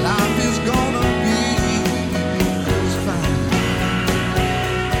 Life is gonna be just fine.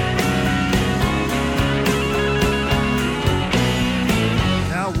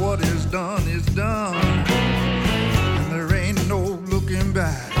 Now what is done is done, and there ain't no looking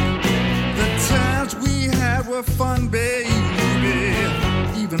back. The times we had were fun, baby,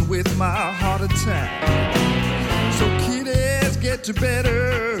 even with my heart attack. So kiddies, get to bed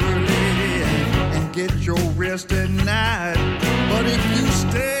early and get your rest at night. But if you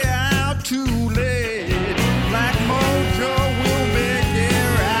stay out too late, Black Mojo will make it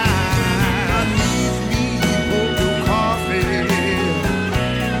right. I need me Mojo coffee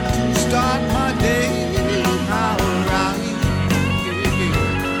to start my day. Alright.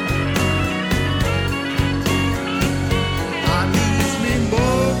 I need me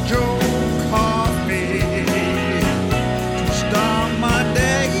Mojo coffee to start my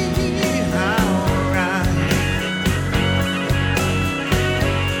day. Alright.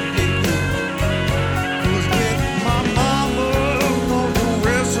 Was with my mama on the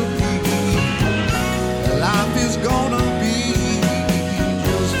recipe. Life is gonna be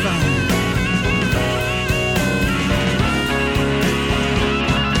just fine.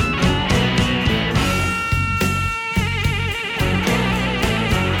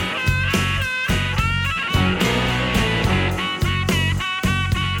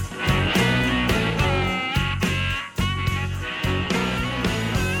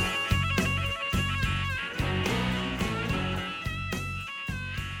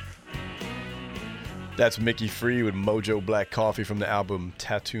 That's Mickey Free with Mojo Black Coffee from the album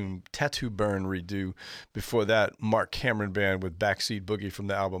Tattoo Burn Redo. Before that, Mark Cameron Band with Backseat Boogie from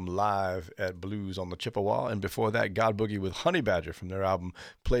the album Live at Blues on the Chippewa. And before that, God Boogie with Honey Badger from their album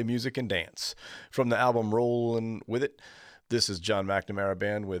Play Music and Dance. From the album Rollin' With It, this is John McNamara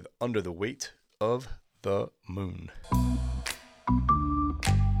Band with Under the Weight of the Moon.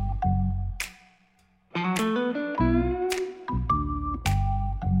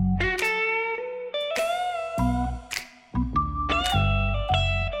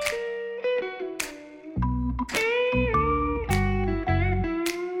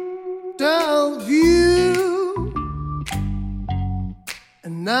 Downview,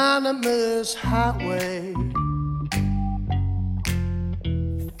 anonymous highway.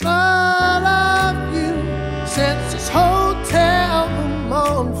 Thought of you since this hotel room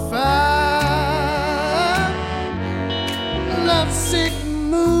on fire. Lovesick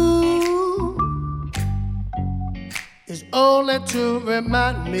mood is only to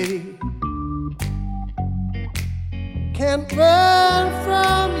remind me. Can't run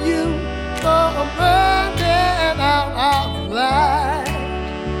from you, for I'm burning out of light.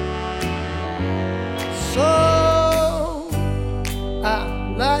 So I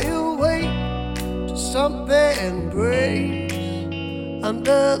lie awake to something breaks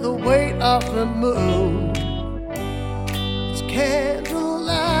under the weight of the moon. It's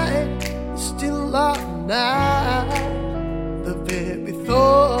candlelight, it's still our night. The very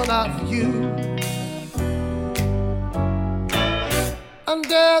thought of you.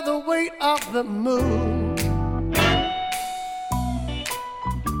 Under the weight of the moon.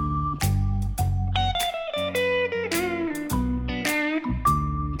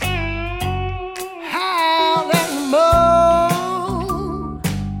 Howl and moan,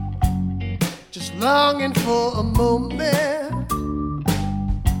 just longing for a moment that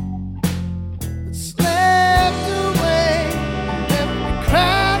slipped away, left me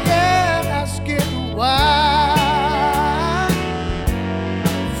crying, asking why.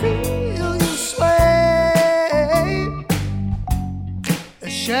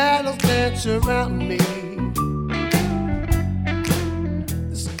 Shadows dance around me.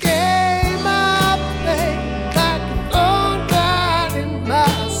 This game I play like a thorn right in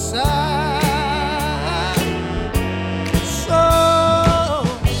my side. So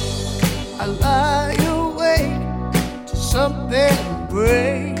something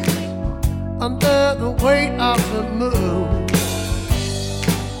breaks under the weight of the moon.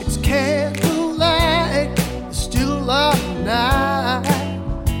 It's candlelight, it's still of night.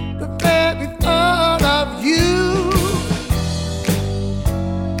 The very thought of you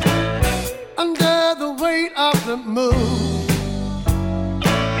under the weight of the moon,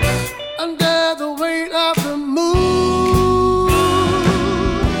 under the weight of the moon.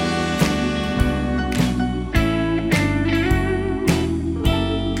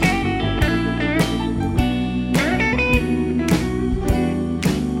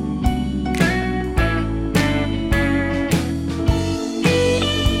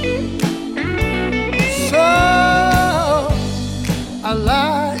 I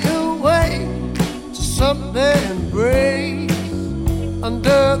lie awake to something breaks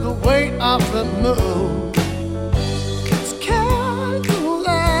under the weight of the moon. It's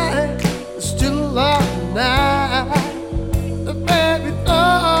candlelight, it's still of night. The very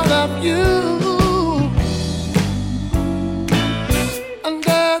thought of you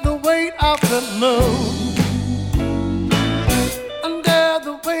under the weight of the moon, under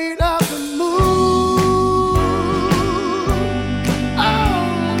the weight of the moon.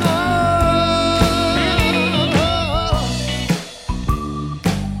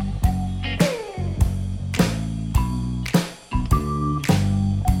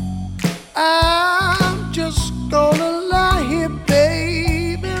 I'm just gonna lie here,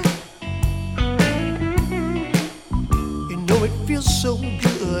 baby. You know it feels so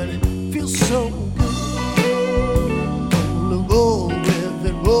good, feels so good. I'm gonna roll with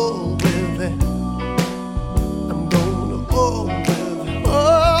it, roll with it. I'm gonna roll with it, oh,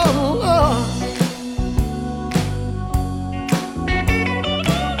 oh.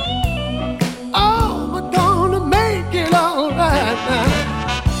 Oh, we're gonna make it all right now.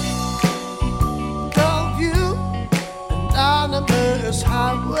 Anonymous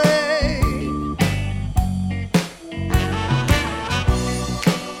highway.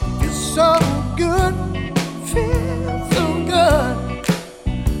 Feels so good, feels so good.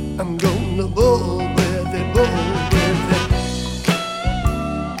 I'm gonna roll with it, roll with it.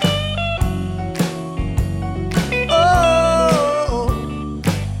 Oh,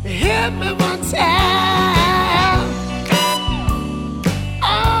 hit me one time.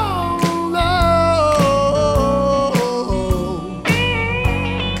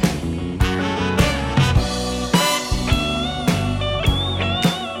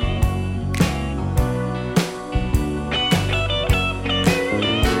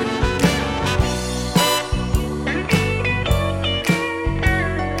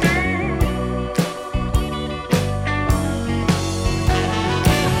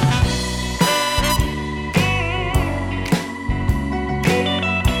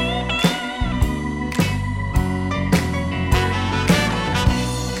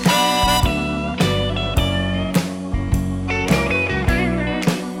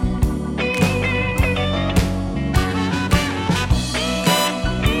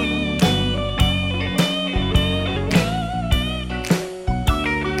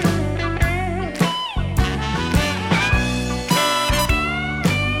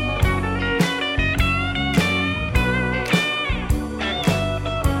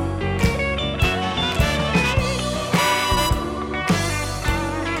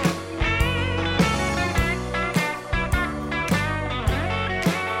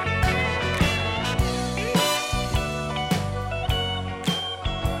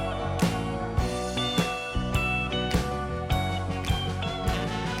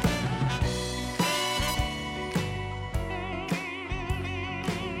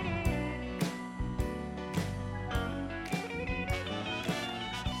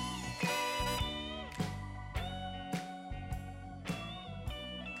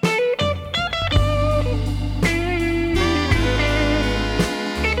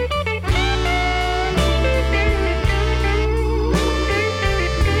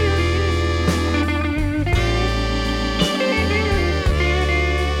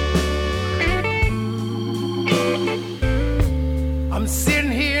 I'm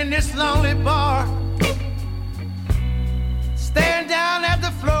sitting here in this lonely bar, staring down at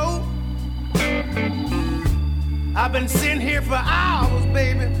the floor. I've been sitting here for hours,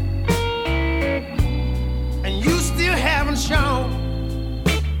 baby, and you still haven't shown.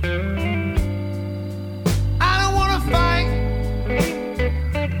 I don't wanna fight,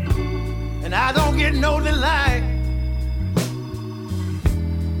 and I don't get no delight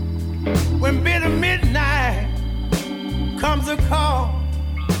when bitter midnight comes a call.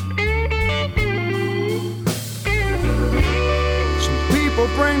 Some people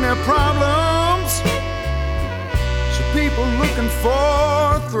bring their problems, some people people looking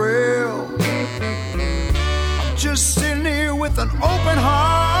for a thrill. I'm just sitting here with an open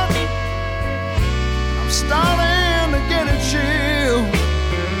heart. I'm starting to get a chill.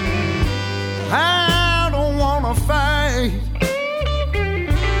 I don't wanna fight.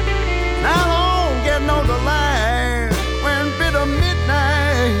 I don't get no delight when bitter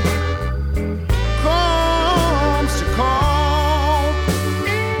midnight comes to call.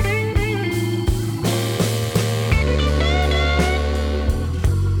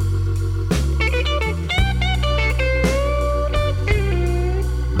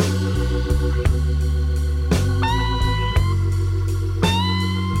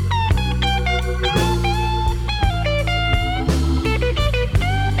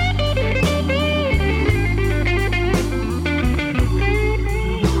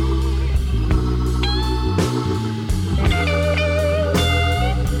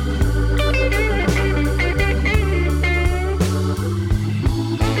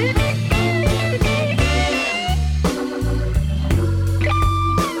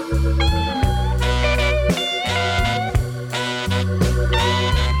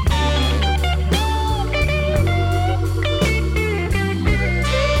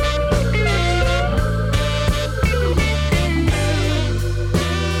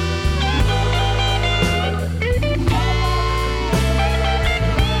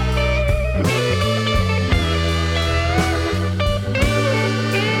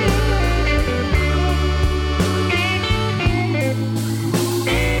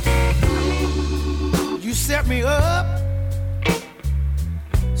 Me up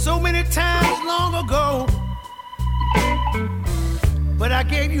so many times long ago, but I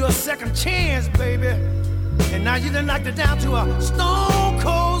gave you a second chance, baby, and now you done knocked it down to a stone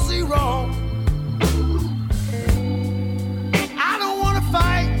cold 0. I don't want to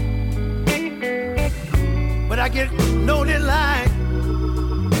fight, but I get no delight.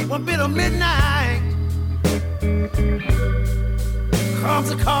 One bit of midnight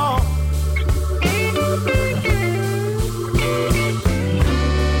comes a call.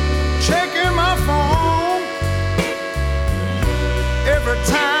 Checking my phone every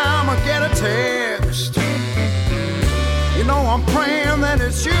time I get a text. You know I'm praying that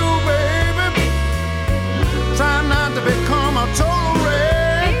it's you, baby. Trying not to become a total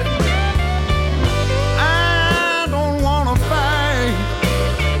wreck. I don't wanna fight.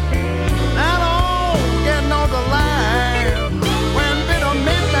 I don't get no delight when bitter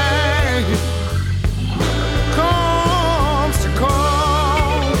midnight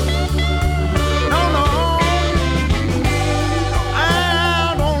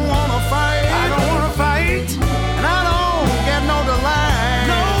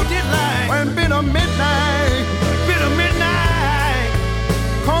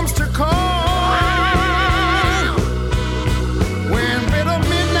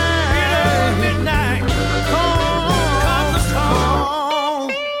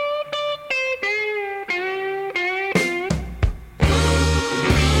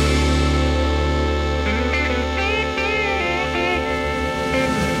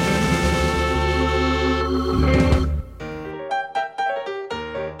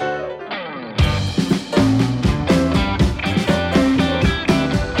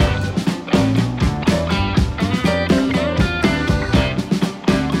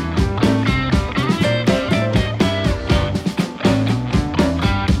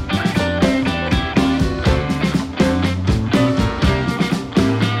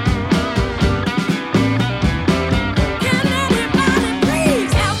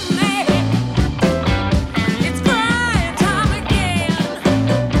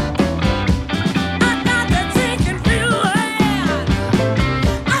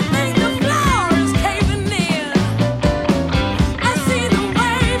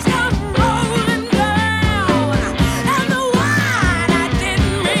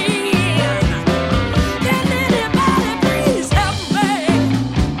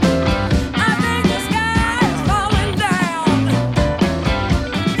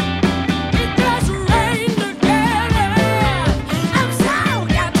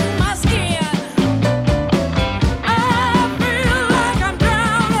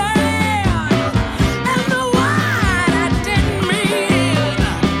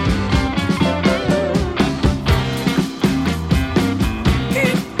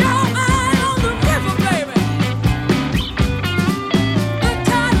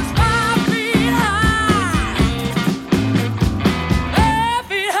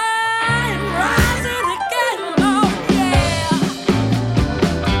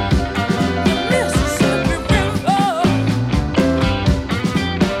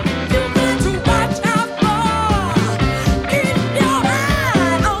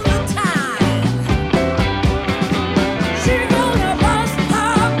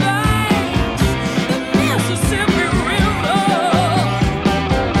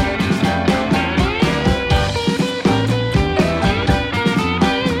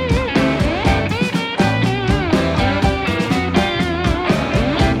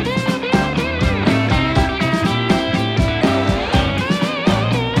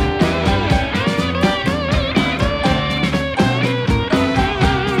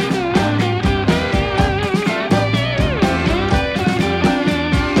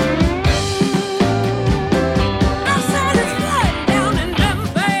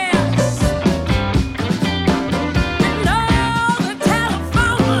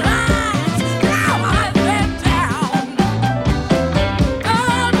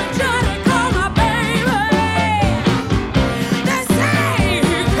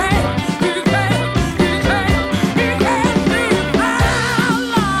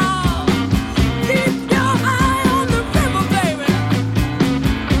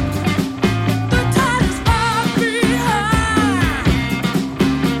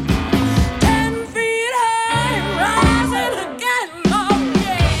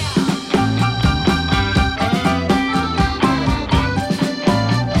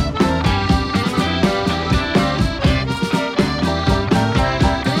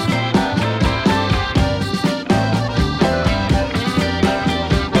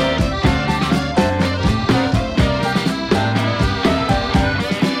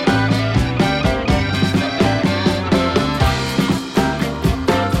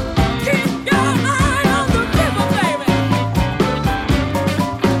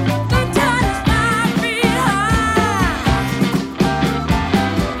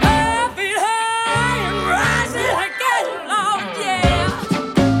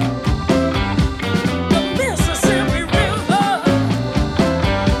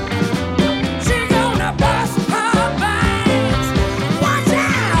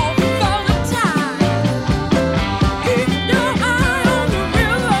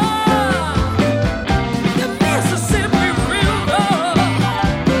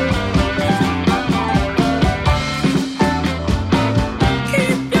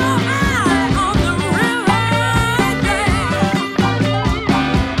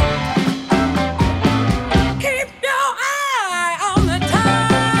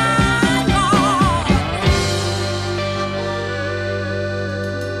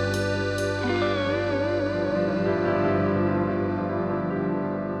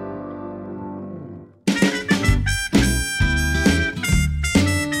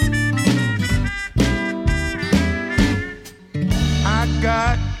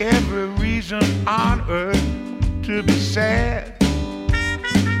reason on earth to be sad.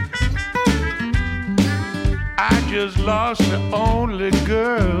 I just lost the only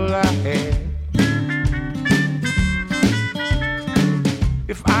girl I had.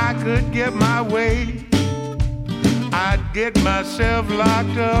 If I could get my way, I'd get myself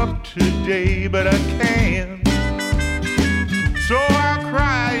locked up today, but I can't. So I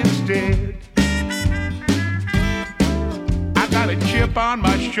cry instead. I got a chip on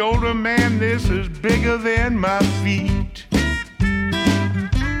my shoulder, man, this is bigger than my feet.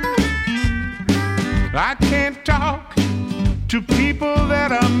 I can't talk to people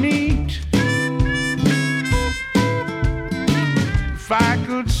that I meet. If I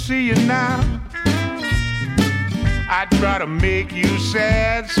could see you now, I'd try to make you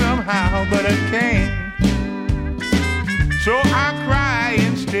sad somehow, but I can't. So I cry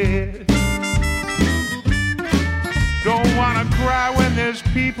instead. Don't wanna cry when there's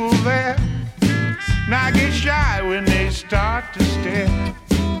people there, and I get shy when they start to stare.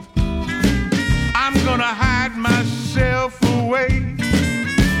 I'm gonna hide myself away,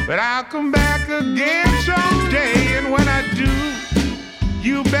 but I'll come back again someday. And when I do,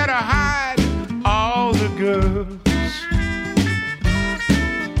 you better hide all the girls,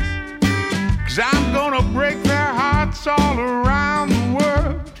 'cause I'm gonna break their hearts all around the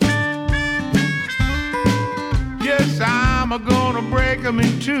world. Yes, I'm gonna break them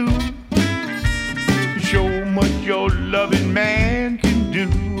in two. Show 'em what your loving man can do.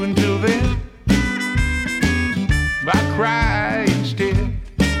 Until then, I cry instead.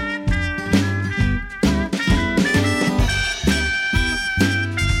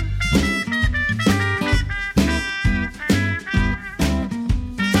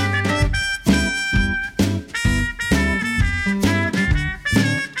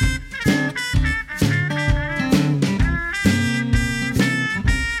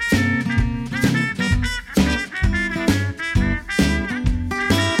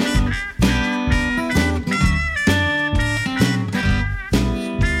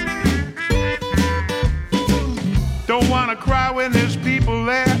 Cry when there's people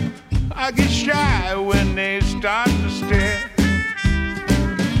there. I get shy when they start to stare.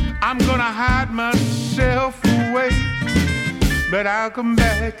 I'm gonna hide myself away, but I'll come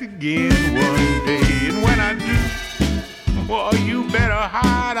back again one day. And when I do, well, you better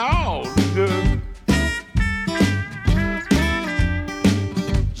hide all the good,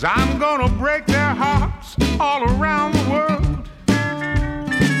 'cause I'm gonna break their hearts all around the world.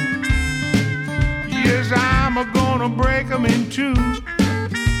 Yes, I'm gonna break them in two.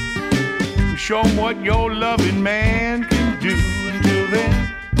 Show 'em what your loving man can do. Until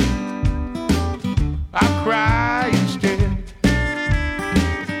then, I cry instead.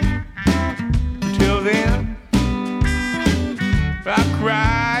 Until then, I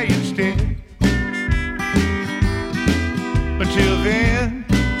cry instead. Until then,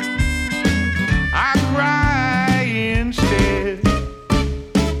 I cry instead.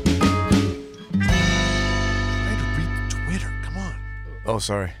 Oh,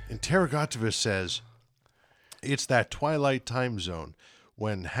 sorry. Interrogativist says, it's that twilight time zone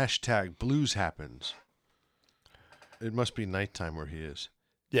when hashtag blues happens. It must be nighttime where he is.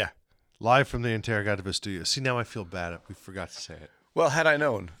 Yeah. Live from the Interrogativist studio. See, now I feel bad. We forgot to say it. Well, had I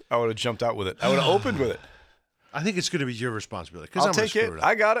known, I would have jumped out with it. I would have opened with it. I think it's going to be your responsibility. I'll take it.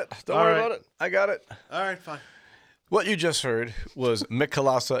 I got it. Don't worry about it. I got it. All right, fine. What you just heard was Mick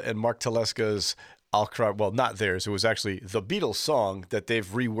Kolassa and Mark Teleska's I'll Cry. Well, not theirs. It was actually the Beatles song that they've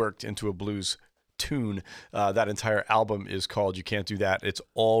reworked into a blues tune. That entire album is called You Can't Do That. It's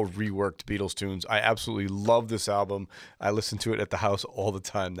all reworked Beatles tunes. I absolutely love this album. I listen to it at the house all the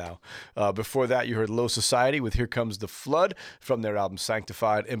time now. Before that, you heard Low Society with Here Comes the Flood from their album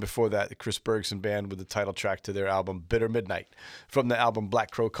Sanctified. And before that, the Chris Bergson Band with the title track to their album Bitter Midnight. From the album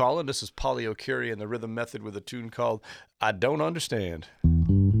Black Crow Callin', this is Polly O'Keefe and the Rhythm Method with a tune called I Don't Understand.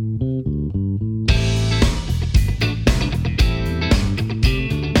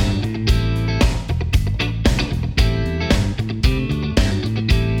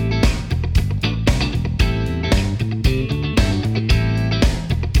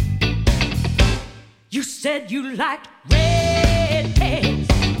 Said you liked redheads,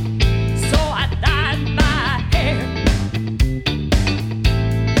 so I dyed my hair.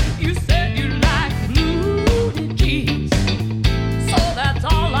 You said you liked blue jeans, so that's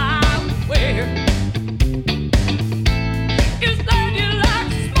all I wear. You said you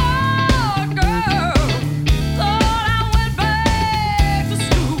liked small girls, so I went back to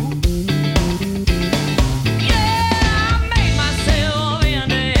school. Yeah, I made myself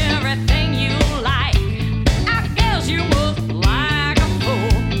into everything you like. You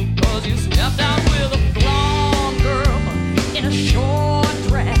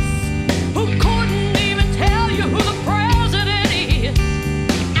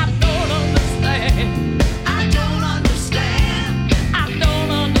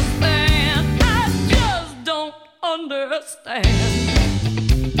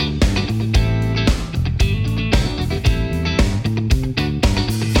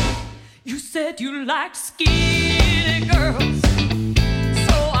like skinny girls,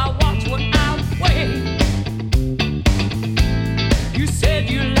 so I watch what I weigh. You said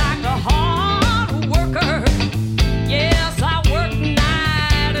you like a hard worker. Yes, I work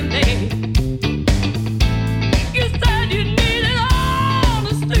night and day. You said you needed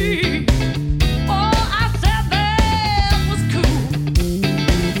honesty. Oh, I said that was cool.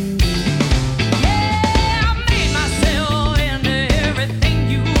 Yeah, I made myself into everything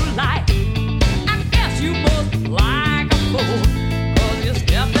you like. I guess you must like a fool, 'cause you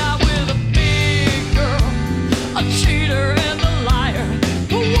stepped out with a big girl, a cheater and a liar,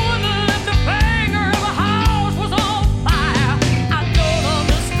 who wouldn't lift a finger if a house was on fire. I don't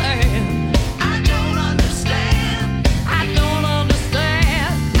understand. I don't understand. I don't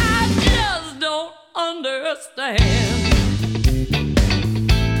understand. I just don't understand.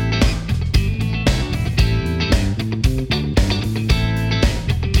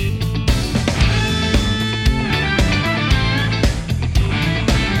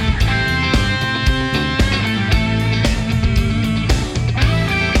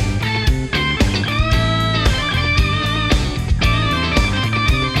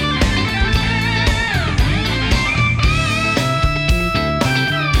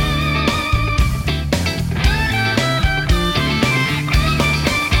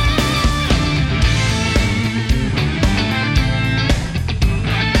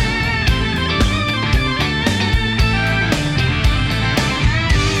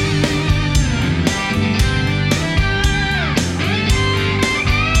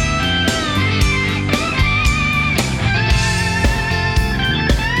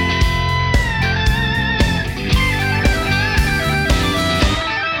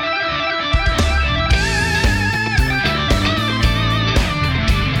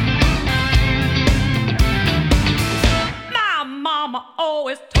 My mama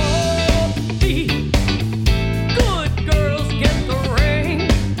always told me, good girls get the ring.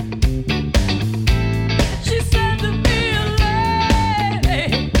 She said to be a lady,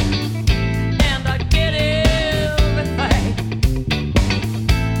 and I get everything.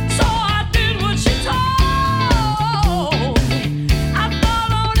 So I did what she told me. I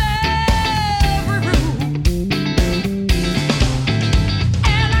followed every rule,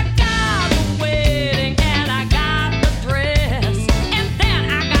 and I got the wedding, and I got the dress, and then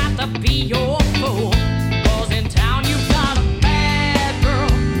I got to be your fool. 'Cause in town you got a bad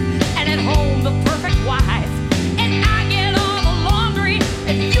girl, and at home the perfect wife, and I get all the laundry,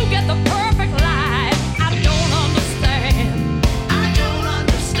 and you get the perfect life. I don't understand. I don't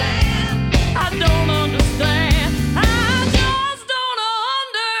understand. I don't understand. I just don't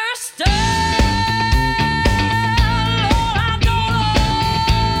understand. Lord, I don't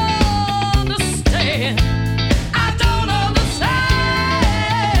understand. I don't understand.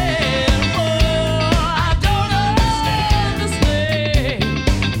 Oh, I don't understand.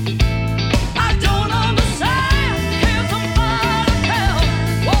 I don't understand. Can somebody tell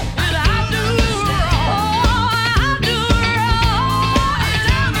what did I do wrong? I do wrong. It's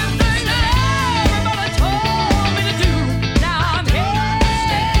everything that everybody told me to do. Now I'm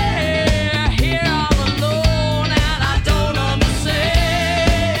here all alone, and I don't understand.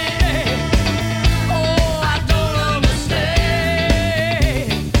 Oh, I don't understand.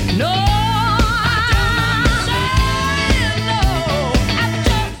 No, I don't understand. No, I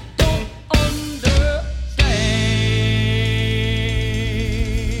just don't understand.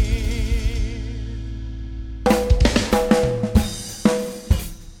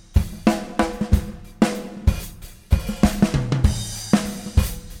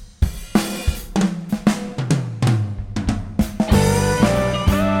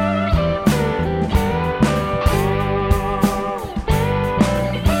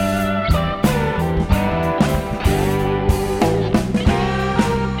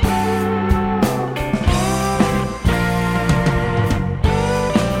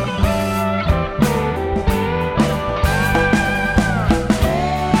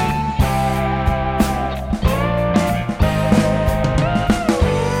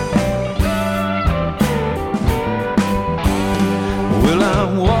 Well,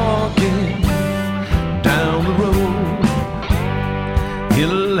 I'm walking down the road in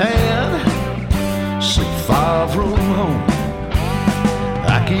a land so far from home.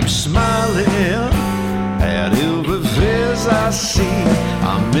 I keep smiling at every face I see.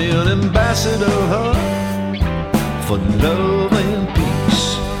 I'm an ambassador for love and peace.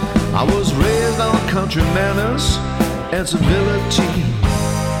 I was raised on country manners and civility.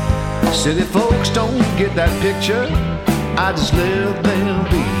 City folks don't get that picture. I just let them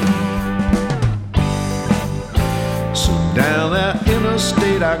be. So down that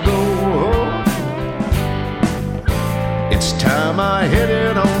interstate I go, It's time I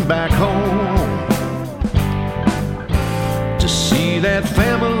headed on back home to see that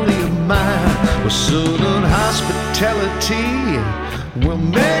family of mine, where Southern hospitality will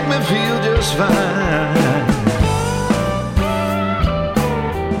make me feel just fine.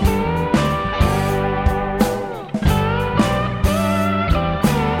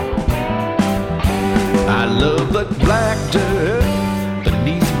 I love the black dirt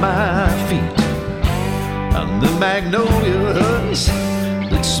beneath my feet and the magnolias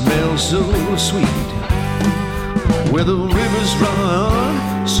that smell so sweet, where the rivers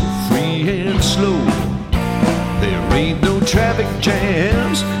run so free and slow. There ain't no traffic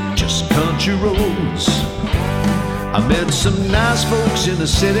jams, just country roads. I met some nice folks in the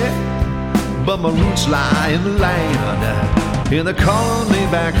city, but my roots lie in the land, and they're calling me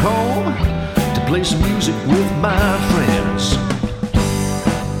back home to play some music with my friends.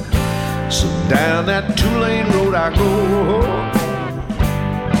 So down that two-lane road I go.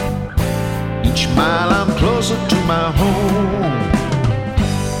 Each mile I'm closer to my home,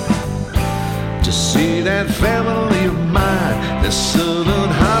 to see that family of mine. That Southern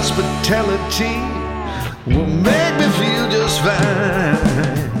hospitality will make me feel just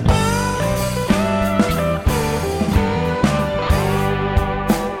fine.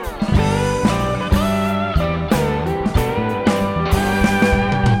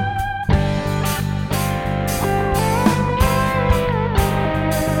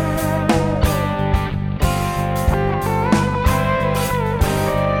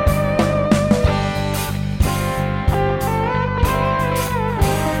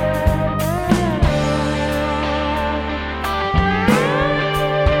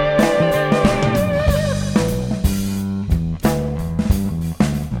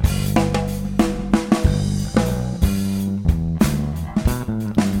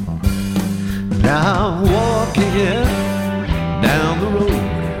 Now I'm walking down the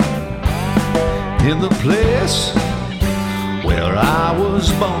road in the place where I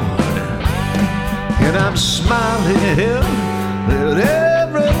was born, and I'm smiling at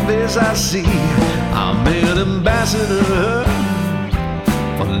every face I see. I'm an ambassador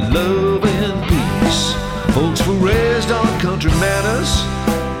for love and peace. Folks were raised on country manners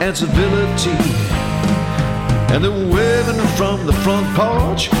and civility, and they're waving from the front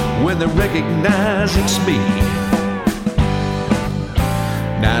porch when they recognize it's me.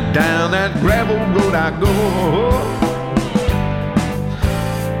 Now down that gravel road I go,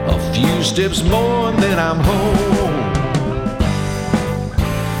 a few steps more and then I'm home.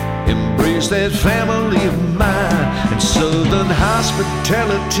 Embrace that family of mine and Southern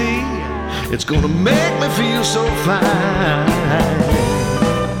hospitality. It's gonna make me feel so fine.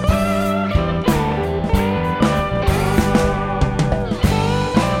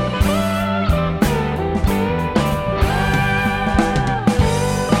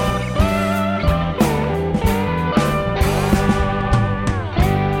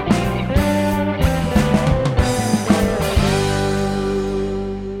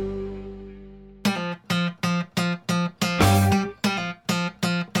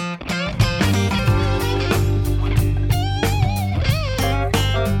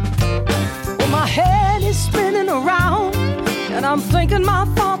 I'm thinking my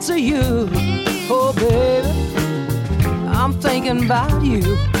thoughts of you. Oh, baby, I'm thinking about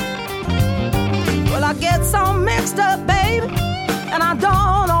you. Well, I get so mixed up, baby, and I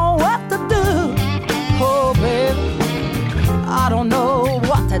don't know what to do. Oh, baby, I don't know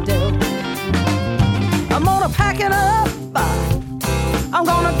what to do. I'm gonna pack it up. I'm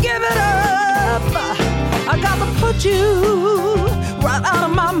gonna give it up. I got to put you right out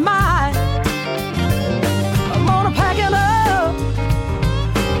of my mind. I'm gonna pack it up.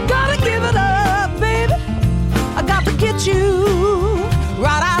 Give it up, baby. I got to get you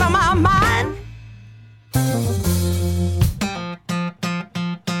right out of my mind.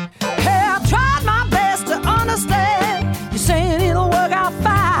 Hey, I tried my best to understand. You're saying it'll work out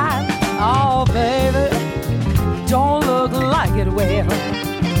fine. Oh, baby, don't look like it will.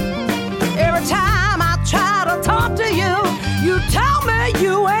 Every time I try to talk to you, you tell me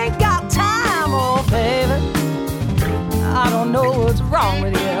you ain't got time. Oh, baby, I don't know what's wrong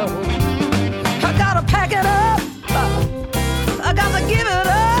with you. I gotta pack it up. I gotta give it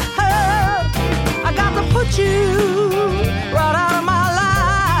up. I got to put you right out of my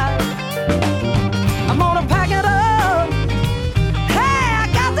life. I'm gonna pack it up. Hey, I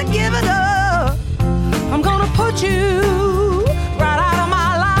got to give it up. I'm gonna put you right out of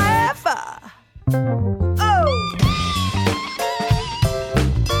my life. Oh.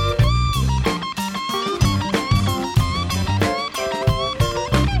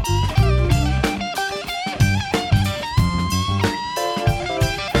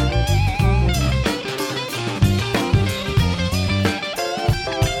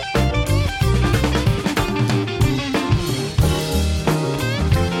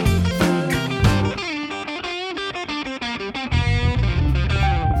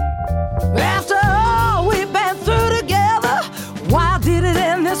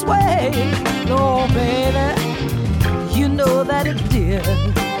 this way. No, baby, you know that it did.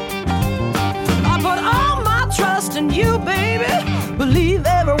 I put all my trust in you, baby. Believe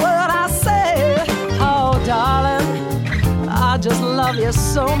every word I say. Oh, darling, I just love you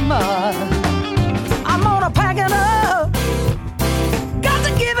so much. I'm gonna pack it up. Got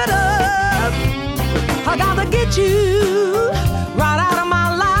to give it up. I got to get you right out of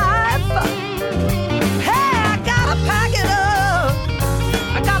my life. Hey, I gotta pack it up.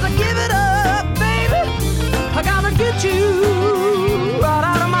 I gotta give it up, baby. I gotta get you right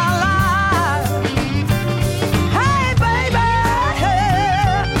out of my life. Hey, baby,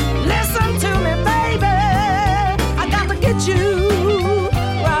 hey, listen to me, baby. I got to get you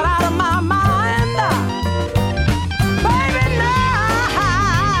right out of my mind. Baby, now,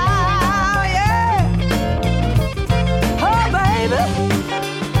 yeah. Oh, baby.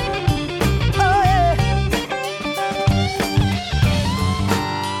 Oh, yeah.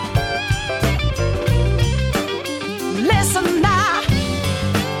 Listen now.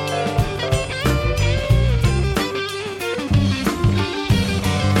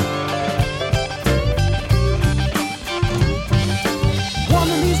 One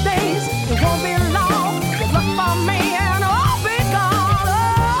of these days, it won't be long. You look for me and I'll be gone.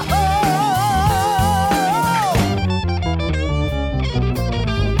 Oh.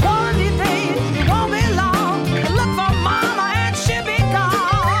 One of these days, it won't be long. You look for mama and she'll be gone.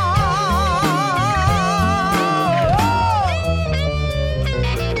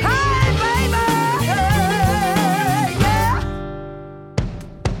 Hey, baby, yeah.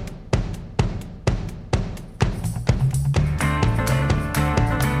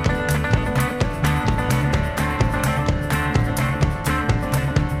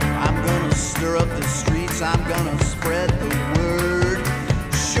 I'm gonna stir up the streets, I'm gonna spread the word.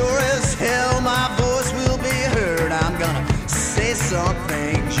 Sure as hell my voice will be heard. I'm gonna say some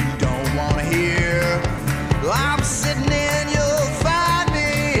things you don't wanna hear. I'm sitting in, you'll find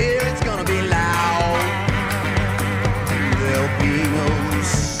me here. It's gonna be loud. There'll be no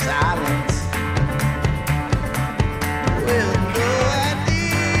silence. With no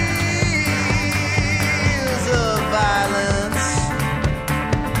ideas of violence.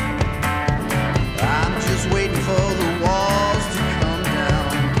 I'm just waiting for the walls to come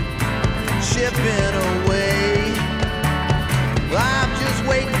down, chipping away. I'm just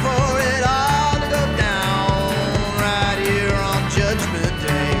waiting for it all to go down right here on Judgment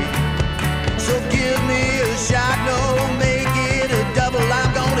Day. So give me a shot, no, make it a double.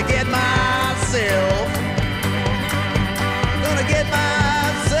 I'm gonna get myself, gonna get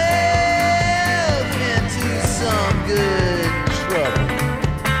myself into some good trouble.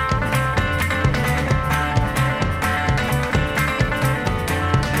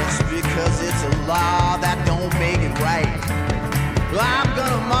 Just because it's a law, that don't make it right. Well, I'm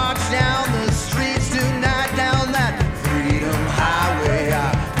gonna march down the streets tonight, down that Freedom Highway.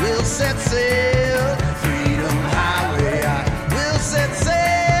 I will set sail. Freedom Highway. I will set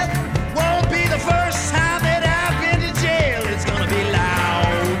sail. Won't be the first time that I've been to jail. It's gonna be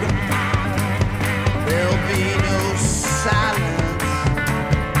loud. There'll be no silence.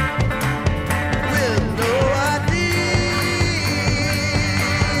 With no ideas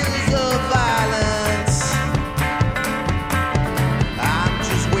of violence. I'm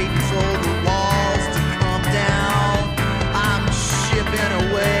just waiting for the walls to come down. I'm shipping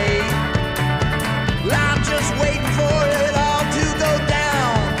away. I'm just waiting for it all to go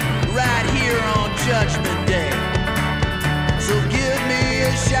down right here on Judgment Day. So give me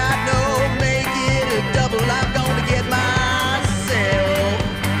a shot, no, make it a double. I'm gonna get myself.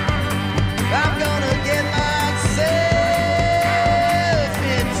 I'm gonna get myself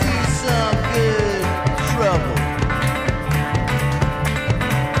into some good trouble.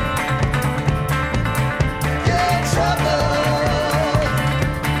 Good trouble.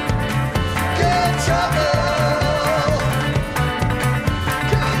 Good trouble.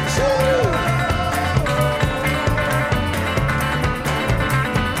 Good trouble.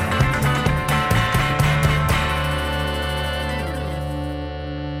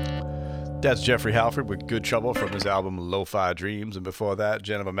 That's Jeffrey Halford with Good Trouble from his album Lo-Fi Dreams. And before that,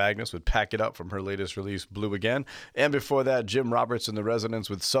 Jennifer Magnus would Pack It Up from her latest release, Blue Again. And before that, Jim Roberts and the Residents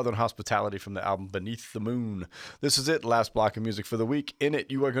with Southern Hospitality from the album Beneath the Moon. This is it, last block of music for the week. In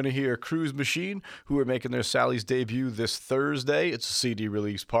it, you are going to hear Cruise Machine, who are making their Sally's debut this Thursday. It's a CD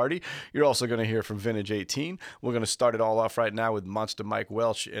release party. You're also going to hear from Vintage 18. We're going to start it all off right now with Monster Mike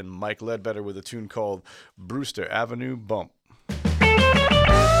Welch and Mike Ledbetter with a tune called Brewster Avenue Bump.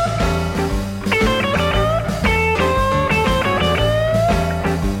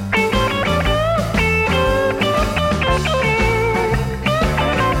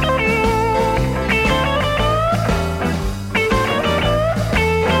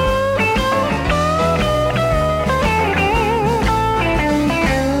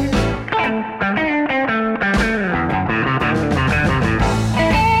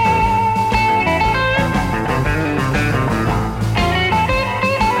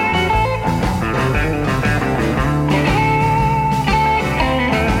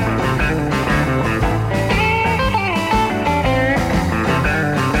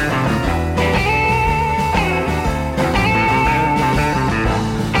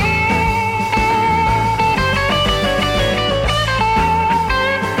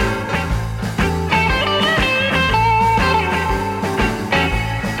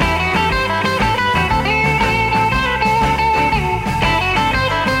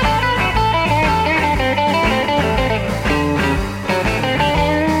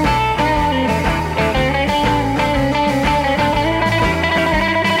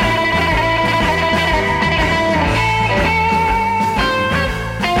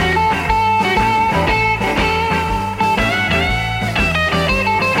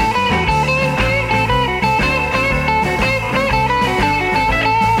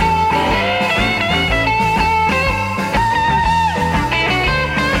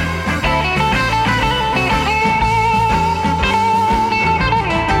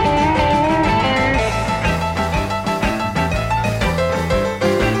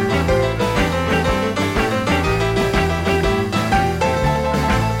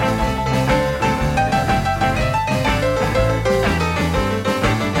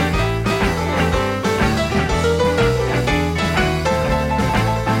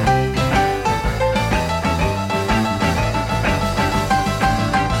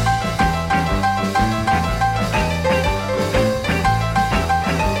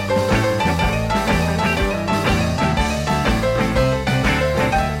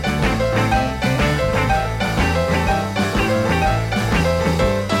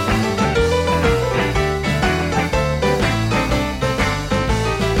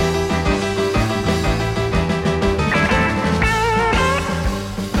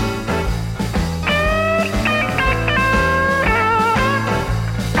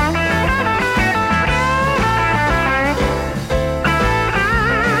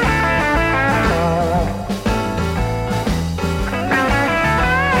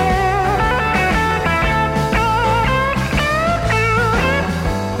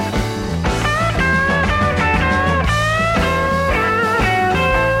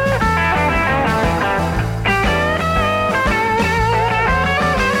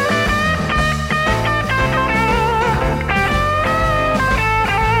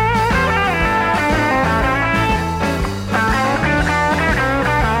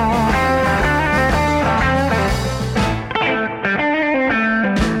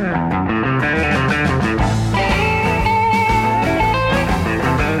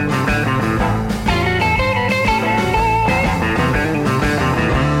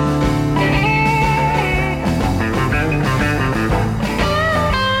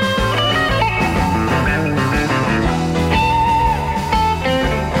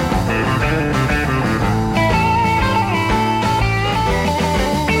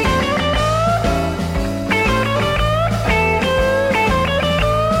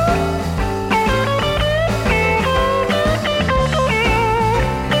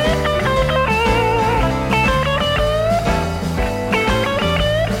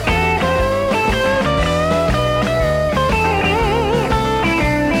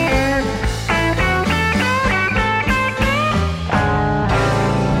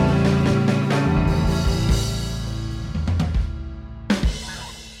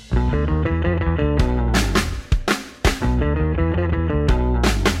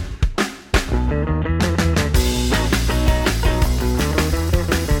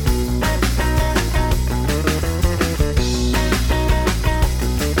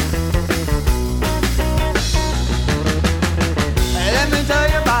 tell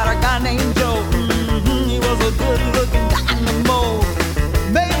you about a guy named Joe. He was a good-looking dynamo.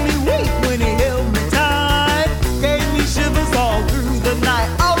 Made me weep when he held me tight. Gave me shivers all through the night.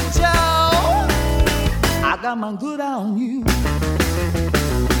 Oh, Joe, I got my good eye on you.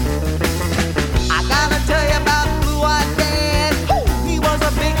 I gotta tell you about Blue-Eyed Dan. He was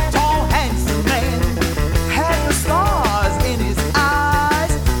a big, tall, handsome man. Had the stars in his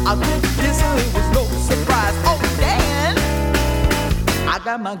eyes. A good kisser, it was no surprise. Oh, Dan, I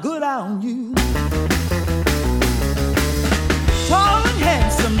got my good eye on you. Tall and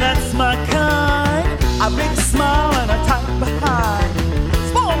handsome, that's my kind. A big smile and a tight behind.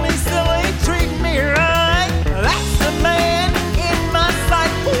 Spoil me silly, treat me right. That's the man in my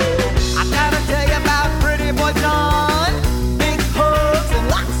sight. Ooh, I gotta tell you about pretty boy John. Big hugs and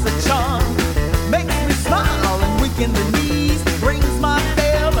lots of charm. Makes me smile and weaken the knees. Rings my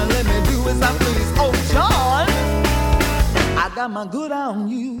bell and let me do as I please. Oh, John, I got my good eye on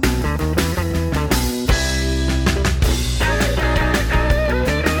you.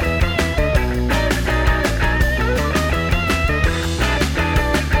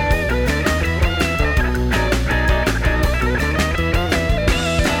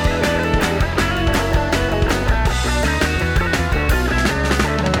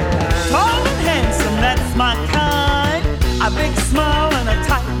 Tall and handsome, that's my kind. A big smile and a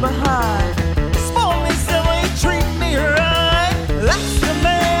tight behind. Spoil me silly, treat me right. That's the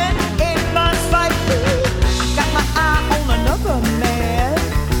man in my sight. Ooh, I got my eye on another man.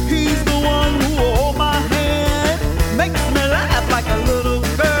 He's the one who will hold my hand. Makes me laugh like a little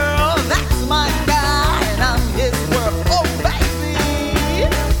girl. That's my guy and I'm his world. Oh, baby,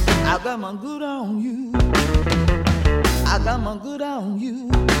 I got my good eye on you. I got my good eye on you.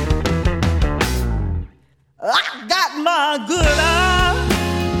 I got my good eye.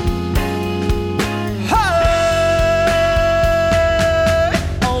 Hey,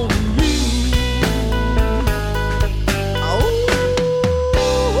 on you.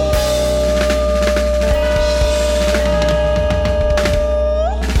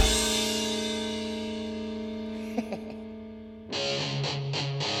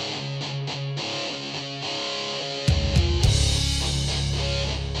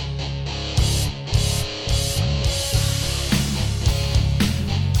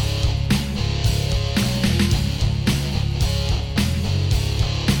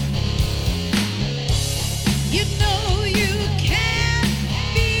 You know you can't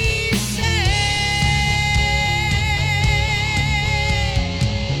be saved.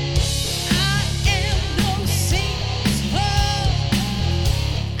 I am no saint's hoe.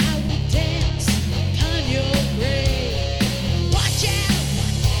 I will dance upon your grave. Watch out,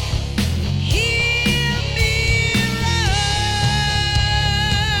 hear me love.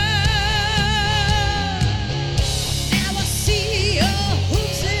 Now I see your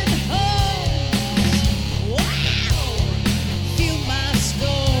hoops and holes. Wow, feel my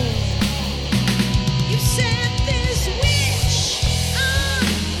skull. You set this witch on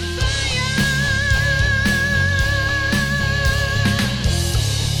fire.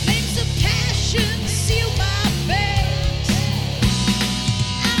 Flames of passion seal my face.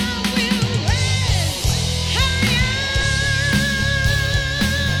 I will rise higher.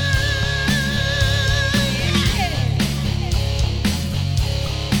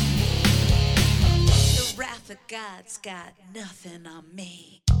 The wrath of God's got nothing on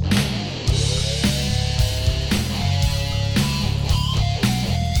me.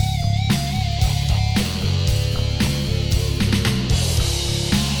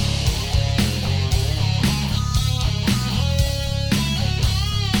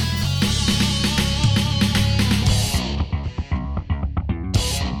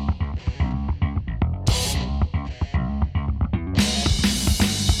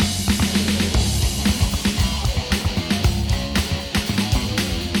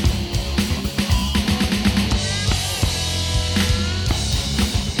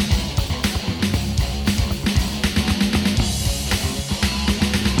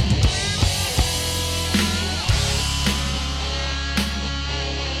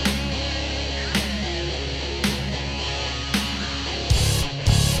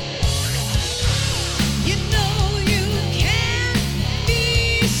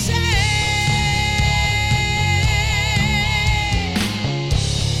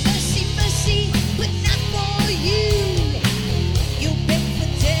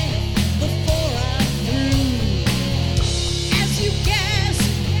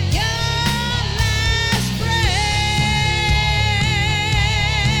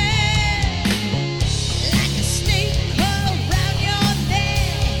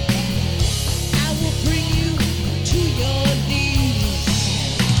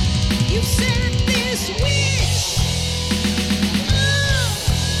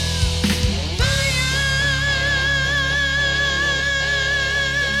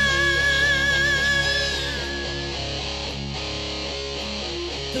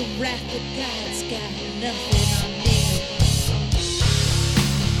 The wrath of God's got nothing on me.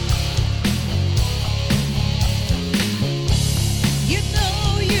 You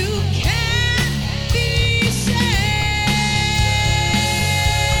know you can't be saved.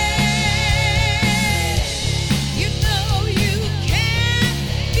 You know you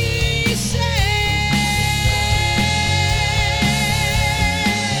can't be saved.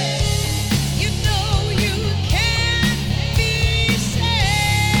 You know you can't be saved.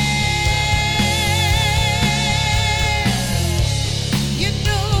 You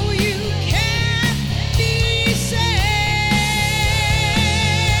know you can't be saved.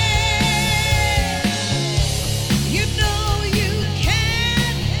 You know you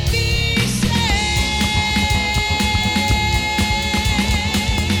can't be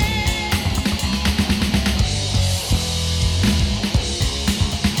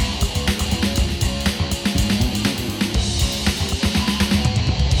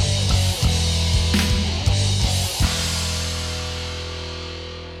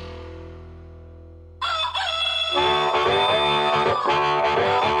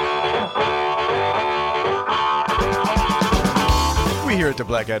We here at the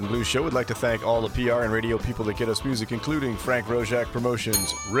Black Eyed and Blues Show would like to thank all the PR and radio people that get us music, including Frank Rojak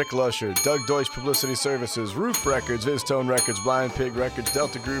Promotions, Rick Lusher, Doug Deutsch Publicity Services, Roof Records, VizTone Records, Blind Pig Records,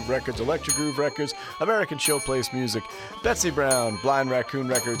 Delta Groove Records, Electric Groove Records, American Showplace Music, Betsy Brown, Blind Raccoon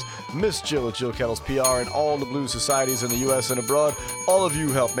Records, Miss Jill at Jill Kettles PR, and all the blues societies in the U.S. and abroad. All of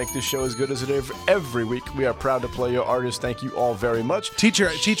you help make this show as good as it is every week. We are proud to play your artists. Thank you all very much. Teacher,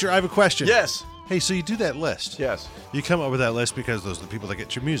 I have a question. Yes. Hey, so you do that list. Yes. You come up with that list because those are the people that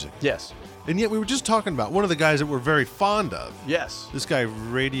get your music. Yes. And yet we were just talking about one of the guys that we're very fond of. Yes. This guy,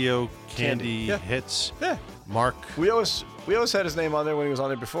 Radio Candy Yeah. Hits. Yeah. Mark. We always had his name on there when he was on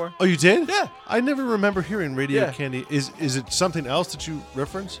there before. Oh, you did? Yeah. I never remember hearing Radio Yeah. Candy. Is it something else that you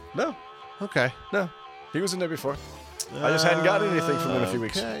reference? No. Okay. No. He was in there before. I just hadn't gotten anything from him in a few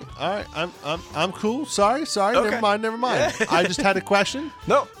weeks. Okay. All right. I'm cool. Sorry. Okay. Never mind. Yeah. I just had a question.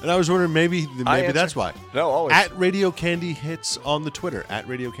 No. And I was wondering maybe answered. that's why. No, always. At Radio Candy Hits on the Twitter. At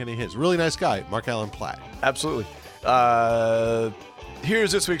Radio Candy Hits. Really nice guy. Mark Allen Platt. Absolutely.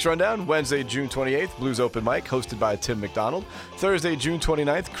 Here's this week's rundown. Wednesday, June 28th, Blues Open Mic, hosted by Tim McDonald. Thursday, June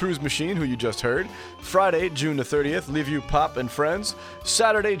 29th, Cruise Machine, who you just heard. Friday, June the 30th, Leave You Pop and Friends.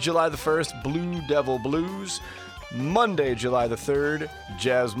 Saturday, July the 1st, Blue Devil Blues. Monday, July the 3rd,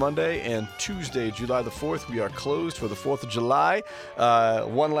 Jazz Monday, and Tuesday, July the 4th, we are closed for the 4th of July.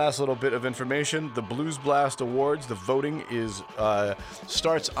 One last little bit of information. The Blues Blast Awards, the voting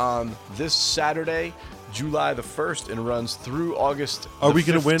starts on this Saturday, July the 1st, and runs through August Are we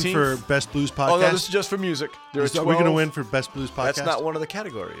going to win 15th. for Best Blues Podcast? Oh, no, this is just for music. There Are we going to win for Best Blues Podcast? That's not one of the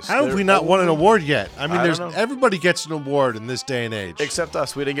categories. How have we not won an award yet? I mean, I don't know. everybody gets an award in this day and age. Except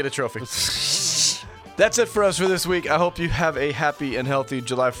us. We didn't get a trophy. That's it for us for this week. I hope you have a happy and healthy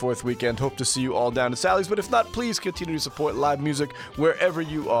July 4th weekend. Hope to see you all down at Sally's. But if not, please continue to support live music wherever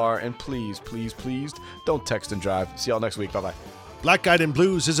you are. And please, please, please don't text and drive. See y'all next week. Bye-bye. Black Eyed and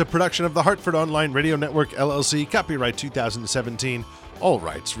Blues is a production of the Hartford Online Radio Network, LLC. Copyright 2017. All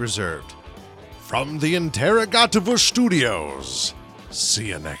rights reserved. From the Interrogativus Studios. See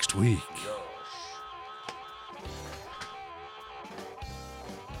you next week.